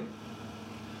squirting,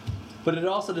 but it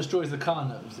also destroys the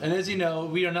condoms. And as you know,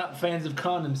 we are not fans of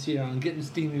condoms here on Getting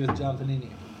Steamy with John Panini.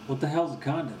 What the hell's a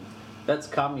condom? That's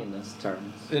communist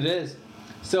terms. It is.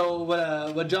 So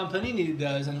what John Panini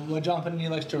does, and what John Panini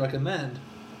likes to recommend,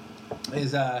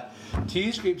 is to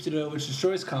use grapeseed oil, which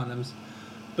destroys condoms,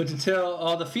 but to tell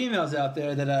all the females out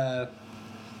there that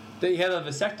you have a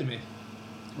vasectomy,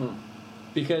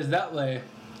 because that way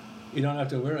you don't have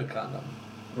to wear a condom.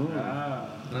 Ah.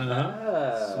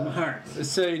 Uh-huh. Smart.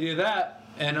 So you do that,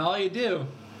 and all you do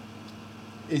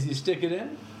is you stick it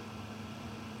in,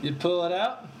 you pull it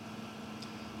out,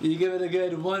 you give it a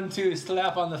good 1-2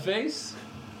 slap on the face,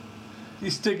 you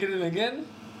stick it in again,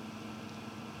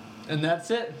 and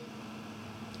that's it.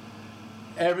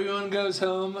 everyone goes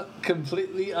home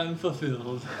completely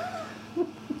unfulfilled.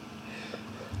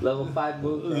 Level 5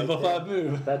 move. Right Level there. 5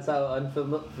 move. That's how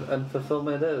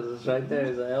unfulfillment is. It's right there.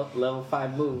 It's a level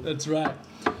 5 move. That's right.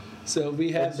 So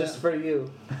we have It's just for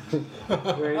you.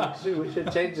 We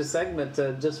should change the segment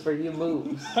to just for you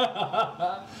moves.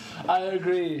 I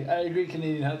agree,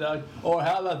 Canadian hot dog. Or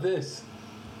how about this?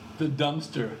 The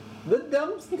dumpster. The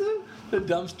dumpster? The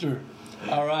dumpster.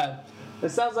 All right. It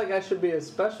sounds like I should be a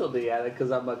specialty at it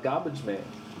because I'm a garbage man.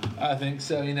 I think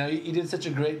so. You know, you did such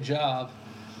a great job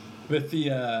with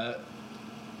the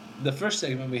first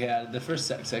segment we had, the first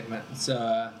segment.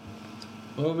 So,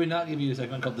 why would we not give you a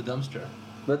segment called the dumpster?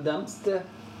 The dumpster?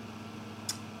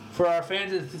 For our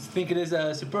fans that think it is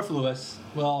superfluous,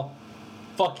 well,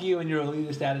 fuck you and your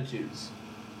elitist attitudes.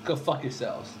 Go fuck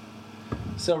yourselves.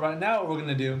 So right now what we're going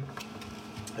to do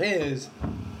is,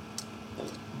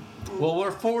 well,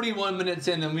 we're 41 minutes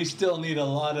in and we still need a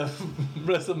lot of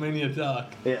WrestleMania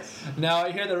talk. Yes. Now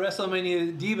I hear the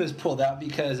WrestleMania Divas pulled out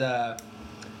because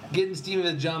Getting Steamy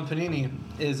with John Panini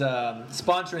is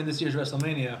sponsoring this year's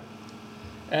WrestleMania.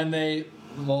 And they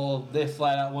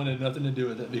flat out wanted nothing to do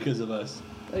with it because of us.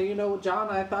 You know, John,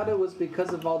 I thought it was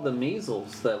because of all the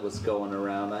measles that was going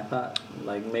around. I thought,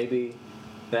 like, maybe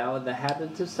that would have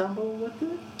happened to stumble with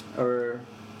it? Or...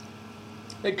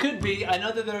 It could be. I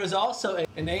know that there is also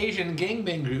an Asian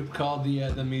gangbang group called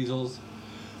the Measles,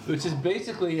 which is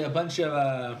basically a bunch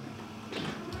of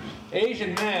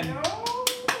Asian men.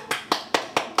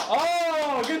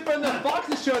 Oh, good friend the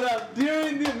Foxes showed up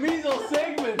during the Measles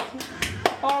segment.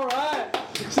 All right.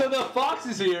 So the Fox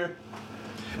is here.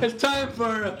 It's time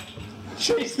for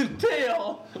Chase and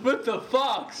Tail with the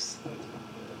Fox.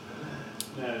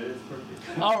 That is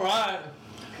perfect. All right.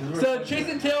 So Chase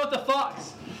and Tail with the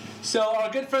Fox. So our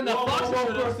good friend the Fox.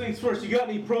 First things first, you got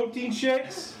any protein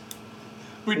shakes?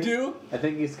 We do. I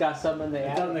think he's got some in the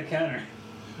It's on attic. the counter.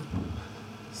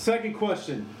 Second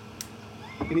question,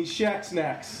 any Shack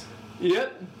snacks?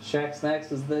 Yep. Shack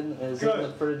Snacks is in the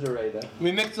refrigerator.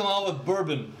 We mix them all with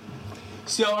bourbon.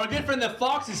 So our good friend the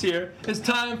Fox is here. It's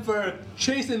time for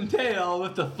Chase and Tail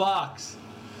with the Fox.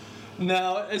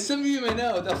 Now, as some of you may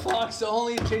know, the Fox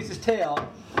only chases tail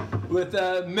with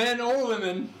men or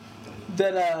women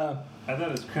that I thought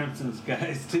it was Crimson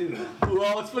Skies too.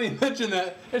 well, it's funny you mention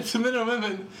that. It's men or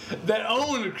women that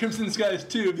own Crimson Skies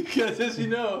too, because as you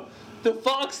know, the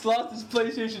Fox lost his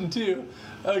PlayStation 2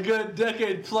 a good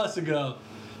decade plus ago.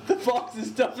 The Fox is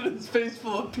stuffing his face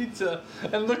full of pizza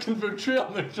and looking for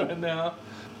trail mix right now.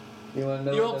 You want to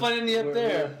know You won't find any up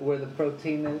there. Where the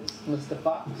protein is, Mr.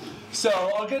 Fox?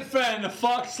 So, our good friend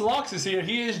Fox Locks is here.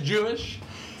 He is Jewish.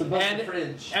 It's above And the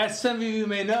fridge. as some of you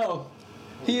may know,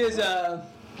 he is the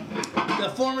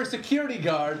former security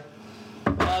guard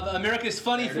of America's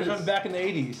Funny There it from is. back in the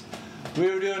 80s. We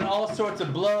were doing all sorts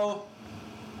of blow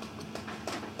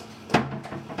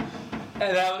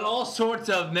and having all sorts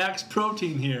of max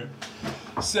protein here.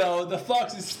 So the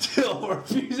Fox is still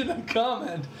refusing to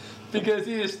comment because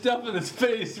he is stuffing his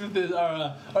face with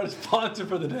our sponsor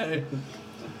for the day,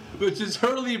 which is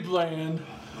Hurley Bland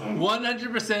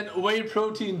 100% whey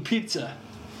protein pizza.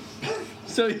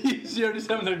 So he's here just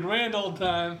having a grand old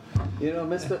time. You know,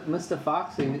 Mr.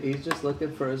 Fox, he's just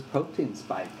looking for his protein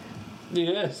spike.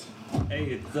 Yes. Hey,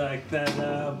 it's like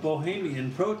that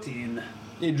Bohemian protein.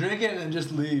 He drink it and it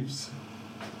just leaves.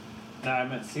 Nah, I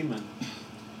meant semen.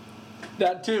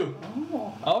 That too.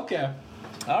 Oh. Okay.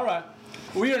 All right.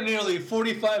 We are nearly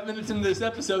 45 minutes into this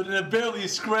episode and have barely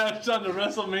scratched on to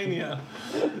WrestleMania.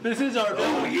 This is our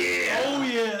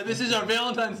This is our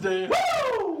Valentine's Day.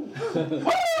 Woo!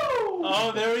 Woo!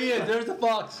 Oh, there he is. There's the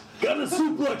Fox. Got a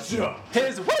suplex you.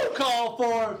 His woo call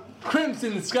for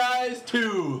Crimson Skies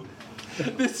 2.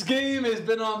 This game has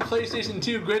been on PlayStation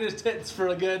 2 Greatest Hits for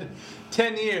a good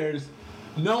 10 years.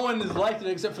 No one has liked it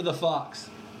except for the Fox.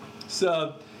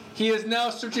 So he is now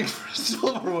searching for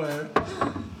silverware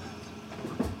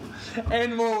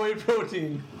and more whey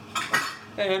protein.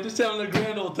 And just having a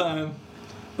grand old time.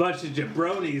 Bunch of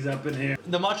jabronis up in here.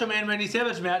 The Macho Man Randy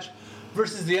Savage match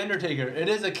versus The Undertaker. It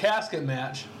is a casket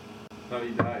match. Thought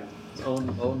he died. It's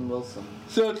Owen Wilson.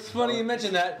 So it's funny you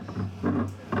mentioned that.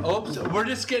 Oops, we're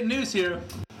just getting news here.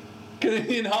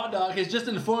 Canadian Hot Dog has just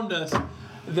informed us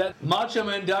that Macho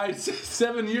Man died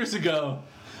 7 years ago.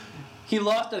 He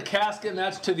lost a casket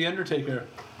match to The Undertaker.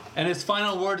 And his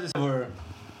final words were,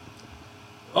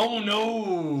 "Oh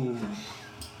no."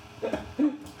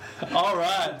 All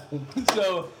right.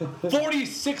 So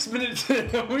 46 minutes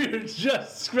in, we are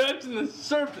just scratching the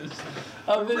surface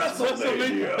of this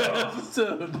WrestleMania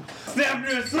episode.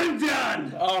 Snapper Slim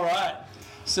John! All right.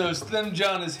 So Slim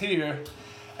John is here.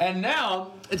 And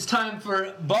now it's time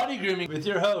for body grooming with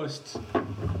your host,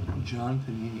 John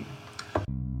Panini.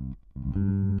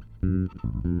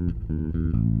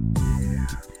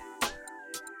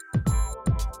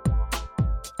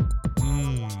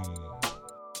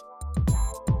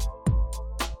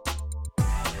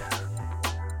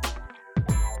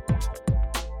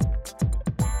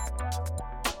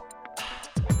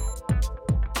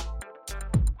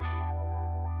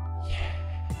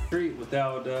 Street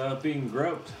without being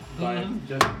groped by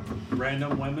just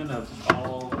random women of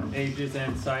all ages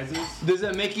and sizes. Does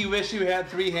it make you wish you had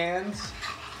 3 hands?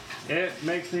 It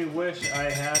makes me wish I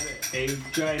had a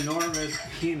ginormous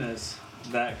penis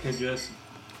that could just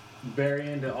bury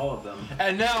into all of them.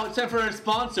 And now it's time for our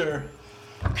sponsor,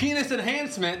 Penis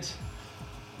Enhancement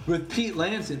with Pete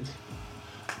Lansing.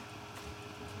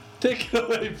 Take it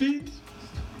away, Pete.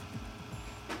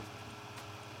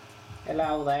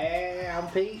 Hello there, I'm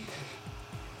Pete.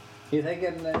 You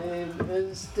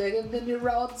thinking sticking in your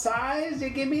road size? You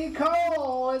give me a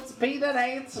call. It's Pete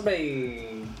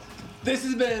Enhancement. This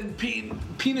has been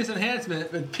Penis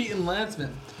Enhancement with Pete and Lansman.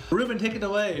 Ruben, take it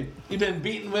away. You've been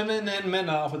beating women and men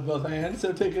off with both hands,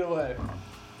 so take it away.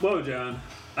 Whoa, John.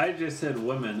 I just said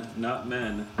women, not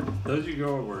men. Those are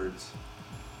your words.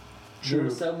 There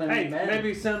were so many Hey, men.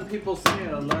 maybe some people say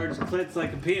a large clit's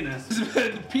like a penis. This has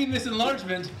been Penis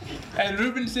Enlargement and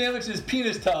Ruben Sandwich's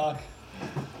Penis Talk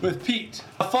with Pete.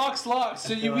 Fox Locks,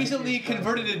 so you recently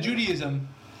converted to Judaism.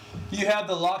 You have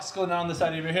the locks going on the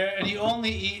side of your hair, and you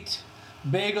only eat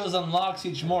bagels and lox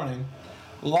each morning.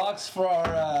 Lox for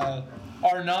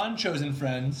our non-chosen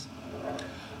friends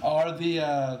are the,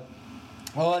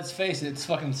 well, let's face it, it's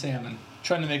fucking salmon.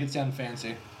 Trying to make it sound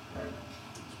fancy.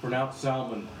 It's pronounced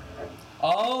salmon.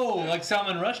 Oh, like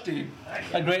Salman Rushdie,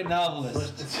 a great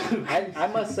novelist. I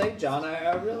must say, John,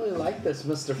 I really like this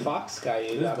Mr. Fox guy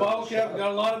you This got. bottle on the cap show. got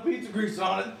a lot of pizza grease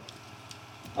on it.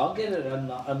 I'll get it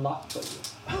unlocked for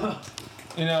you.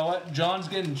 You know what? John's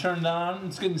getting turned on.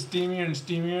 It's getting steamier and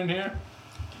steamier in here.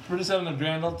 We're just having a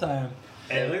grand old time.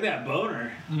 Hey, look at that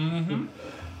boner. Mm-hmm.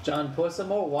 John, pour some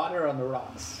more water on the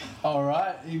rocks. All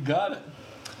right, you got it.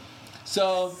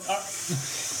 So,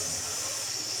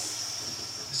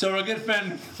 so our good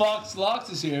friend Fox Locks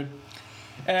is here.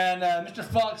 And Mr.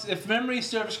 Fox, if memory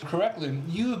serves correctly,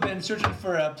 you have been searching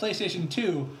for a PlayStation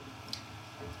 2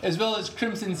 as well as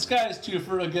Crimson Skies 2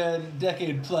 for a good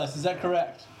decade plus. Is that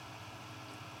correct?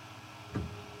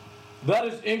 That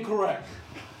is incorrect.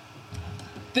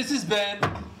 This has been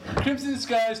Crimson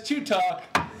Skies 2 Talk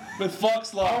with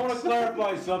Fox Locks. I want to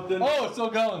clarify something. Oh, it's still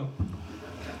going.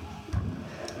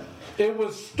 It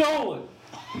was stolen.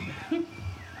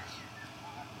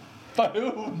 By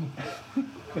whom?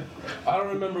 I don't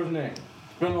remember his name.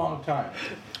 It's been a long time.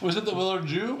 Was it the Willard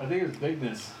Jew? I think it's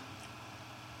bigness.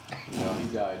 No, he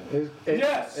died.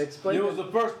 Yes. It was the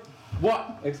first.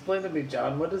 What? Explain to me,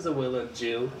 John. What is a Willard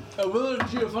Jew? A Willard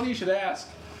Jew, funny you should ask,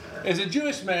 is a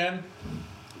Jewish man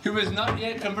who is not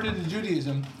yet converted to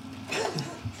Judaism,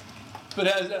 but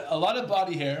has a lot of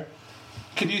body hair.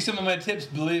 Could use some of my tips,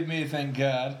 believe me, thank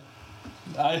God.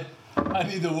 I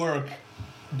need the work.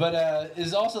 But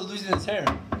is also losing his hair.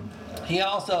 He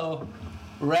also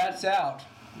rats out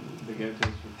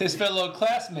his fellow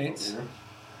classmates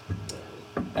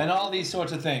and all these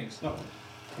sorts of things.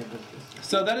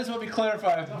 So that is what we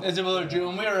clarify as a Willard Jew,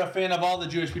 and we are a fan of all the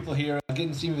Jewish people here.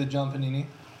 Getting steamy with John Panini.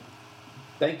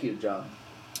 Thank you, John.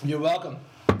 You're welcome.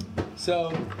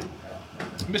 So,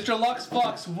 Mr. Lux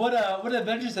Fox, what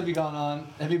adventures have you gone on?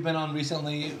 Have you been on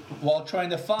recently while trying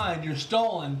to find your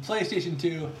stolen PlayStation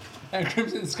 2 and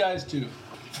Crimson Skies 2?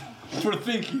 For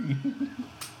thinking.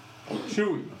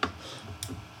 Chewy.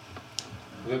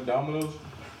 Is it Domino's?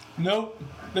 Nope,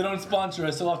 they don't sponsor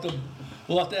us. So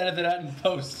we'll have to edit that out in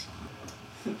post.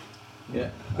 Yeah,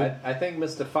 I think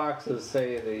Mr. Fox is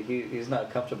saying that he's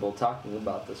not comfortable talking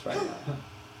about this right now.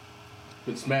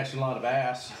 Been smashing a lot of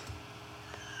ass.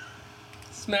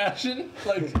 Smashing,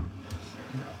 like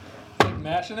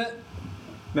mashing it.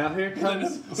 Now here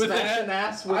comes With smashing the-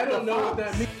 ass with I don't the know what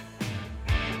Fox. that means.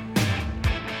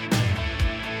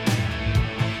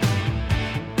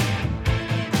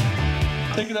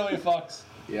 Take it away, Fox.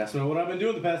 You asked me what I've been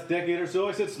doing the past decade or so.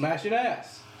 I said smashing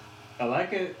ass. I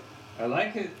like it. I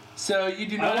like it. So you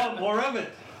do I not want more of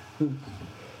it.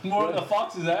 more of the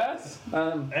Fox's ass?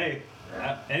 Hey,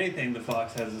 anything the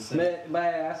Fox has to say. May I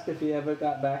ask if you ever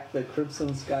got back the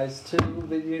Crimson Skies 2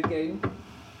 video game?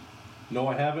 No,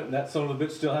 I haven't. And that son of a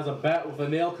bitch still has a bat with a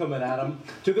nail coming at him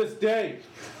to this day.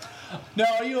 Now,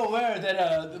 are you aware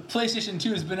that the PlayStation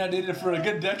 2 has been outdated for a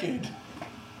good decade?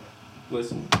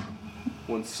 Listen,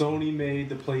 when Sony made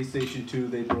the PlayStation 2,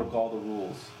 they broke all the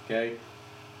rules, okay?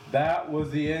 That was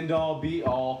the end-all,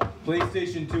 be-all.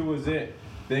 PlayStation 2 was it.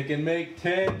 They can make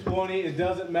 10, 20, it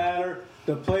doesn't matter.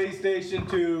 The PlayStation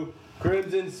 2,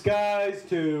 Crimson Skies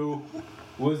 2,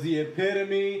 was the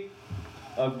epitome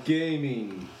of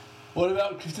gaming. What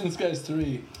about Crimson Skies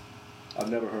 3? I've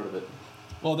never heard of it.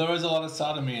 Well, there was a lot of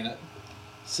sodomy in it.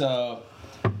 So,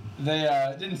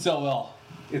 they didn't sell well.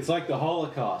 It's like the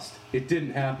Holocaust. It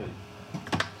didn't happen.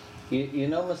 You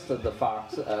know, Mr. The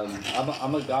Fox,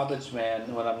 I'm a garbage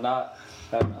man when I'm not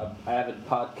an avid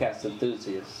podcast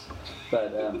enthusiast.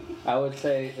 But I would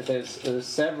say there's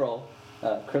several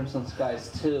Crimson Skies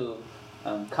 2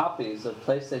 copies of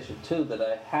PlayStation 2 that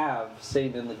I have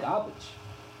seen in the garbage.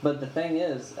 But the thing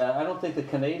is, I don't think the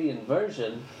Canadian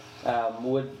version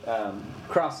would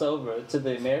cross over to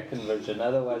the American version.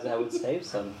 Otherwise, I would save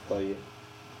some for you.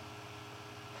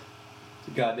 It's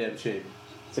a goddamn shame.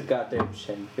 It's a goddamn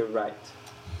shame. You're right.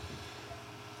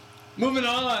 Moving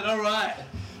on, alright.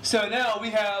 So now we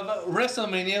have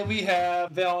WrestleMania, we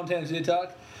have Valentine's Day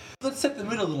talk. Let's set the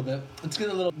mood a little bit. Let's get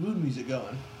a little mood music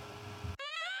going.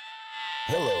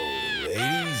 Hello,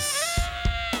 ladies.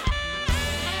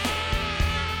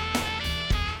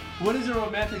 What is a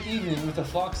romantic evening with a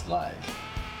fox like?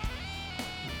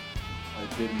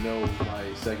 I didn't know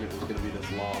my segment was going to be this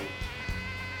long.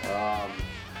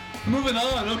 Moving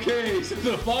on, okay, so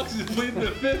the fox is pleading the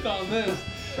fifth on this.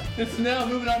 It's now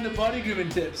moving on to body grooming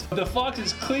tips. The fox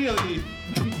is clearly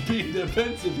being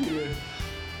defensive here.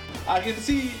 I can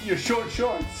see your short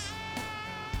shorts.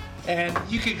 And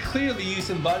you could clearly use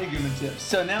some body grooming tips.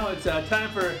 So now it's time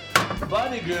for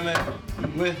body grooming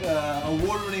with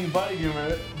award-winning body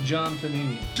groomer, John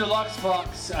Panini. Mr. Lux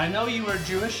Fox, I know you are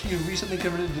Jewish. You recently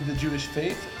converted to the Jewish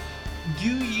faith.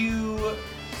 Do you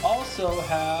also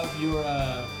have your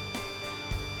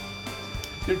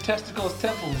testicles,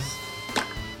 temples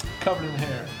covered in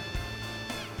hair?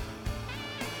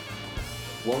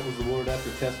 What was the word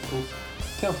after testicles?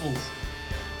 Temples.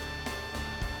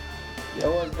 Yeah,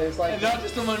 well, it's like. And not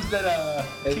just the ones that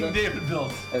King David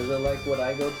built. Is it like when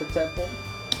I go to temple?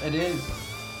 It is.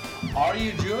 Are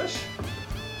you Jewish?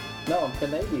 No, I'm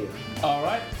Canadian. All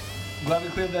right. Glad we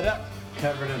cleared that up.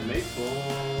 Covered in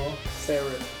maple. Sarah.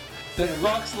 The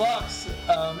Fox Lux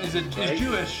is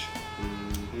Jewish.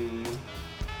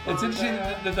 It's interesting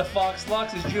that the Fox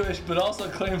Lux is Jewish, but also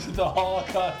claims that the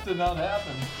Holocaust did not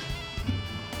happen.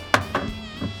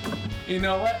 You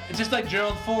know what? It's just like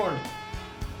Gerald Ford.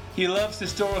 He loves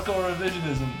historical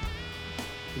revisionism.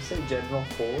 You say General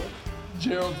Ford?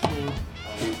 Gerald Ford.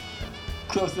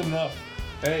 Close enough.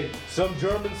 Hey, some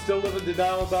Germans still live in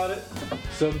denial about it.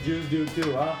 Some Jews do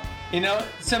too, huh? You know,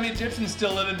 some Egyptians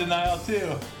still live in denial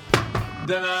too.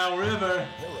 Denial River.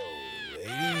 Hello,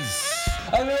 ladies.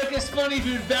 America's Funny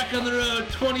Food back on the road,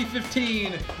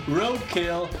 2015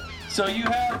 Roadkill. So you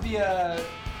have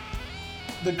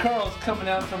the curls coming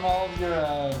out from all of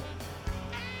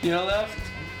your left,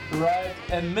 right,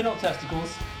 and middle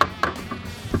testicles.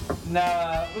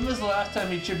 Now, when was the last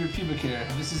time you trimmed your pubic hair?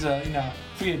 This is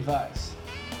free advice.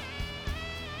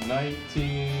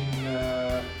 19.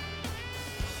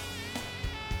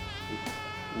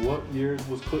 What year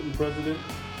was Clinton president?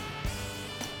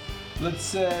 Let's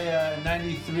say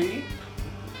 93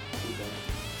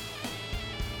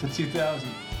 to 2000.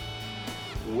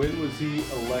 When was he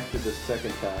elected the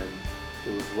second time?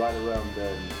 It was right around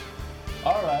then.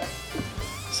 All right.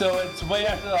 So it's way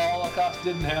after the Holocaust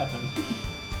didn't happen.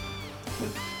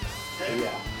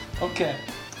 Yeah. Okay.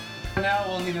 Now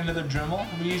we'll need another Dremel.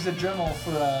 We use a Dremel for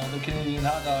the Canadian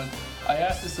hot dog. I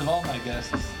asked this of all my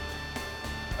guests.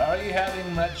 Are you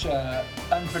having much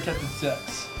unprotected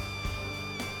sex?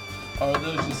 Or are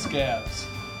those just scabs?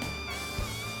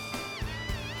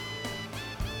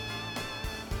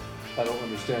 I don't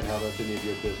understand how that's any of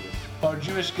your business. Our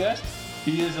Jewish guest,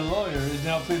 he is a lawyer, is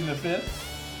now pleading the fifth.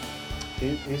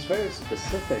 He's very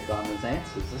specific on his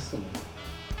answers, isn't he?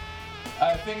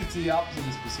 I think it's the opposite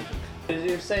of specific.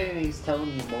 You're saying he's telling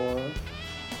you more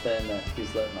than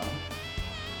he's letting on?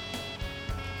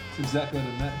 That's exactly what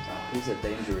it meant. Oh, he's a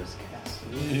dangerous cast.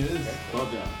 He is. Well,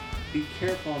 John, be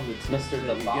careful on the tips Mr.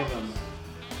 that you DeVos. give them.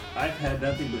 I've had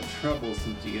nothing but trouble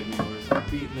since you gave me yours. I'm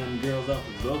beating them girls up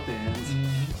with both hands.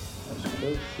 Mm-hmm. That's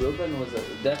true. Ruben was a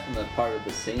definite part of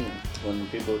the scene when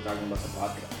people were talking about the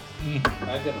podcast.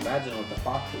 I can imagine what the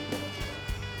Fox is going to do.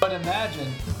 But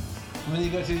imagine when you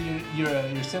go to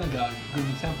your synagogue, go to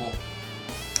the temple,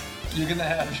 you're gonna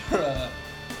have your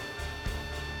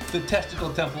the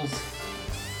testicle temples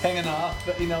hanging off.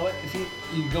 But you know what? If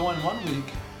you go in 1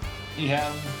 week, you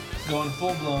have them going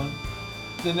full blown.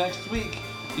 The next week,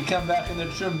 you come back and they're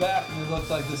trimmed back and it looks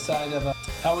like the side of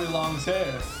Howie Long's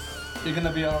hair. You're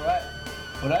gonna be all right.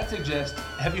 What I'd suggest,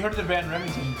 have you heard of the band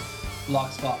Remington?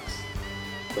 Locks Fox.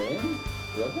 Ben?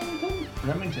 Remington?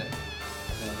 Remington.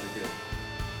 Sounds good.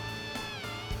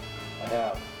 I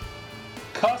have.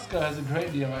 Costco has a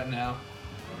great deal right now.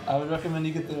 I would recommend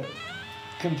you get the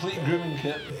complete grooming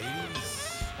kit.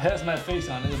 Ladies. It has my face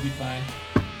on it, it'll be fine.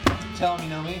 Tell them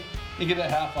you know me. You get it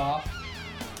half off.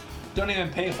 Don't even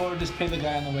pay for it, just pay the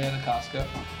guy on the way out of Costco.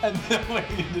 And then what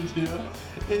you need to do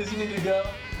is you need to go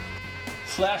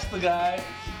flash the guy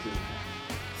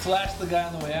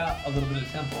on the way out, a little bit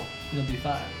of temple. You'll be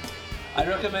fine. I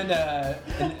recommend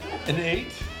an 8.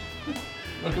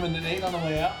 Recommend an 8 on the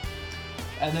way out.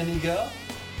 And then you go.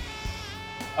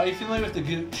 Are you familiar with the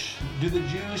gooch? Do the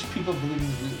Jewish people believe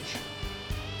in the gooch?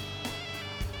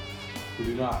 We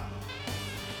do not.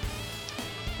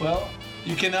 Well,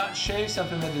 you cannot shave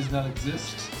something that does not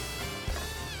exist.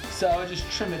 So I would just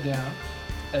trim it down.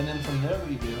 And then from there,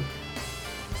 what you do,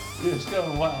 you're just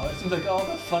going, wow, it seems like all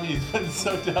the funny has been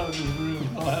sucked out of this room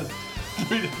in the last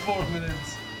 3 to 4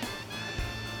 minutes.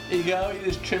 You go, you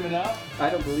just trim it out. I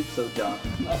don't believe so, John.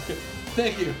 Okay,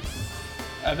 thank you.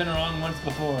 I've been wrong once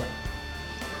before.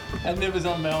 And it was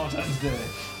on Valentine's Day.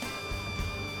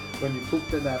 When you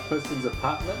pooped in that person's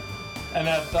apartment? And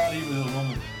I thought he was a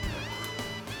woman.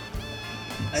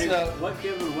 Hey, So- what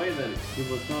gave it away that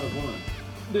he was not a woman?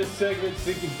 This segment's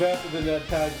sinking faster than that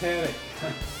Titanic.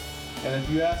 And if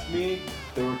you ask me,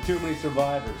 there were too many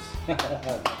survivors.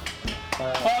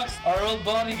 Fox, our old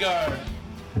bodyguard.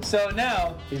 So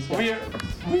now, He's got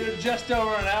we're just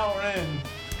over an hour in.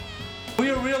 We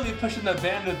are really pushing the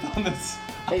bandwidth on this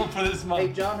for this month.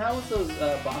 Hey, John, how was those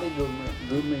body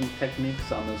grooming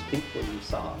techniques on those people you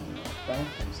saw on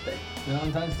Valentine's Day?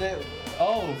 Valentine's Day?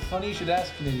 Oh, funny you should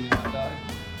ask, Canadian hot dog.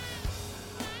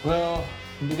 Well,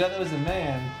 the guy that was a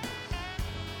man,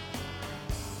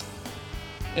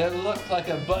 it looked like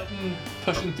a button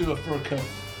pushing through a fur coat.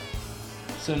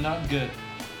 So not good.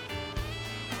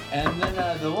 And then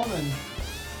the woman,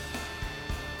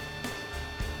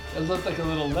 it looked like a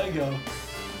little Lego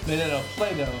made out of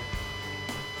Play-Doh.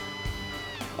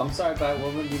 I'm sorry, by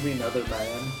woman, you mean other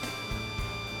man?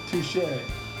 Touche.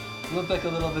 Looked like a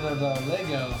little bit of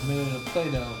Lego made out of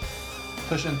Play-Doh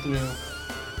pushing through.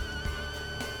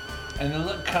 And it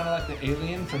looked kind of like the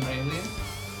alien from Alien,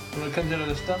 where it comes out of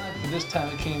the stomach, but this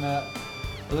time it came out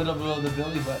a little below the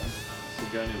belly button,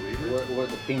 Sigourney Weaver? Where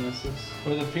the penises?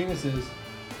 where the penis is.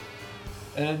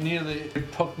 And it nearly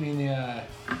poked me in the eye.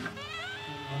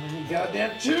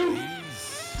 Goddamn chew!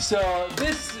 So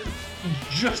this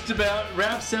just about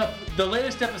wraps up the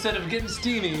latest episode of Getting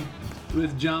Steamy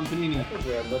with John Panini.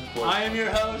 I am your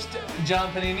host,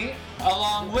 John Panini,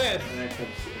 along with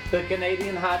The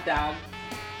Canadian hot dog.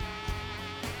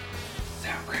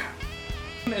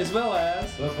 as well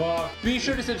as The Fox. be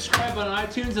sure to subscribe on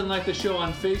iTunes and like the show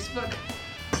on Facebook.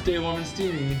 Stay warm and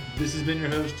steamy. This has been your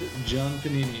host, John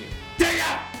Panini.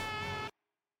 Yeah!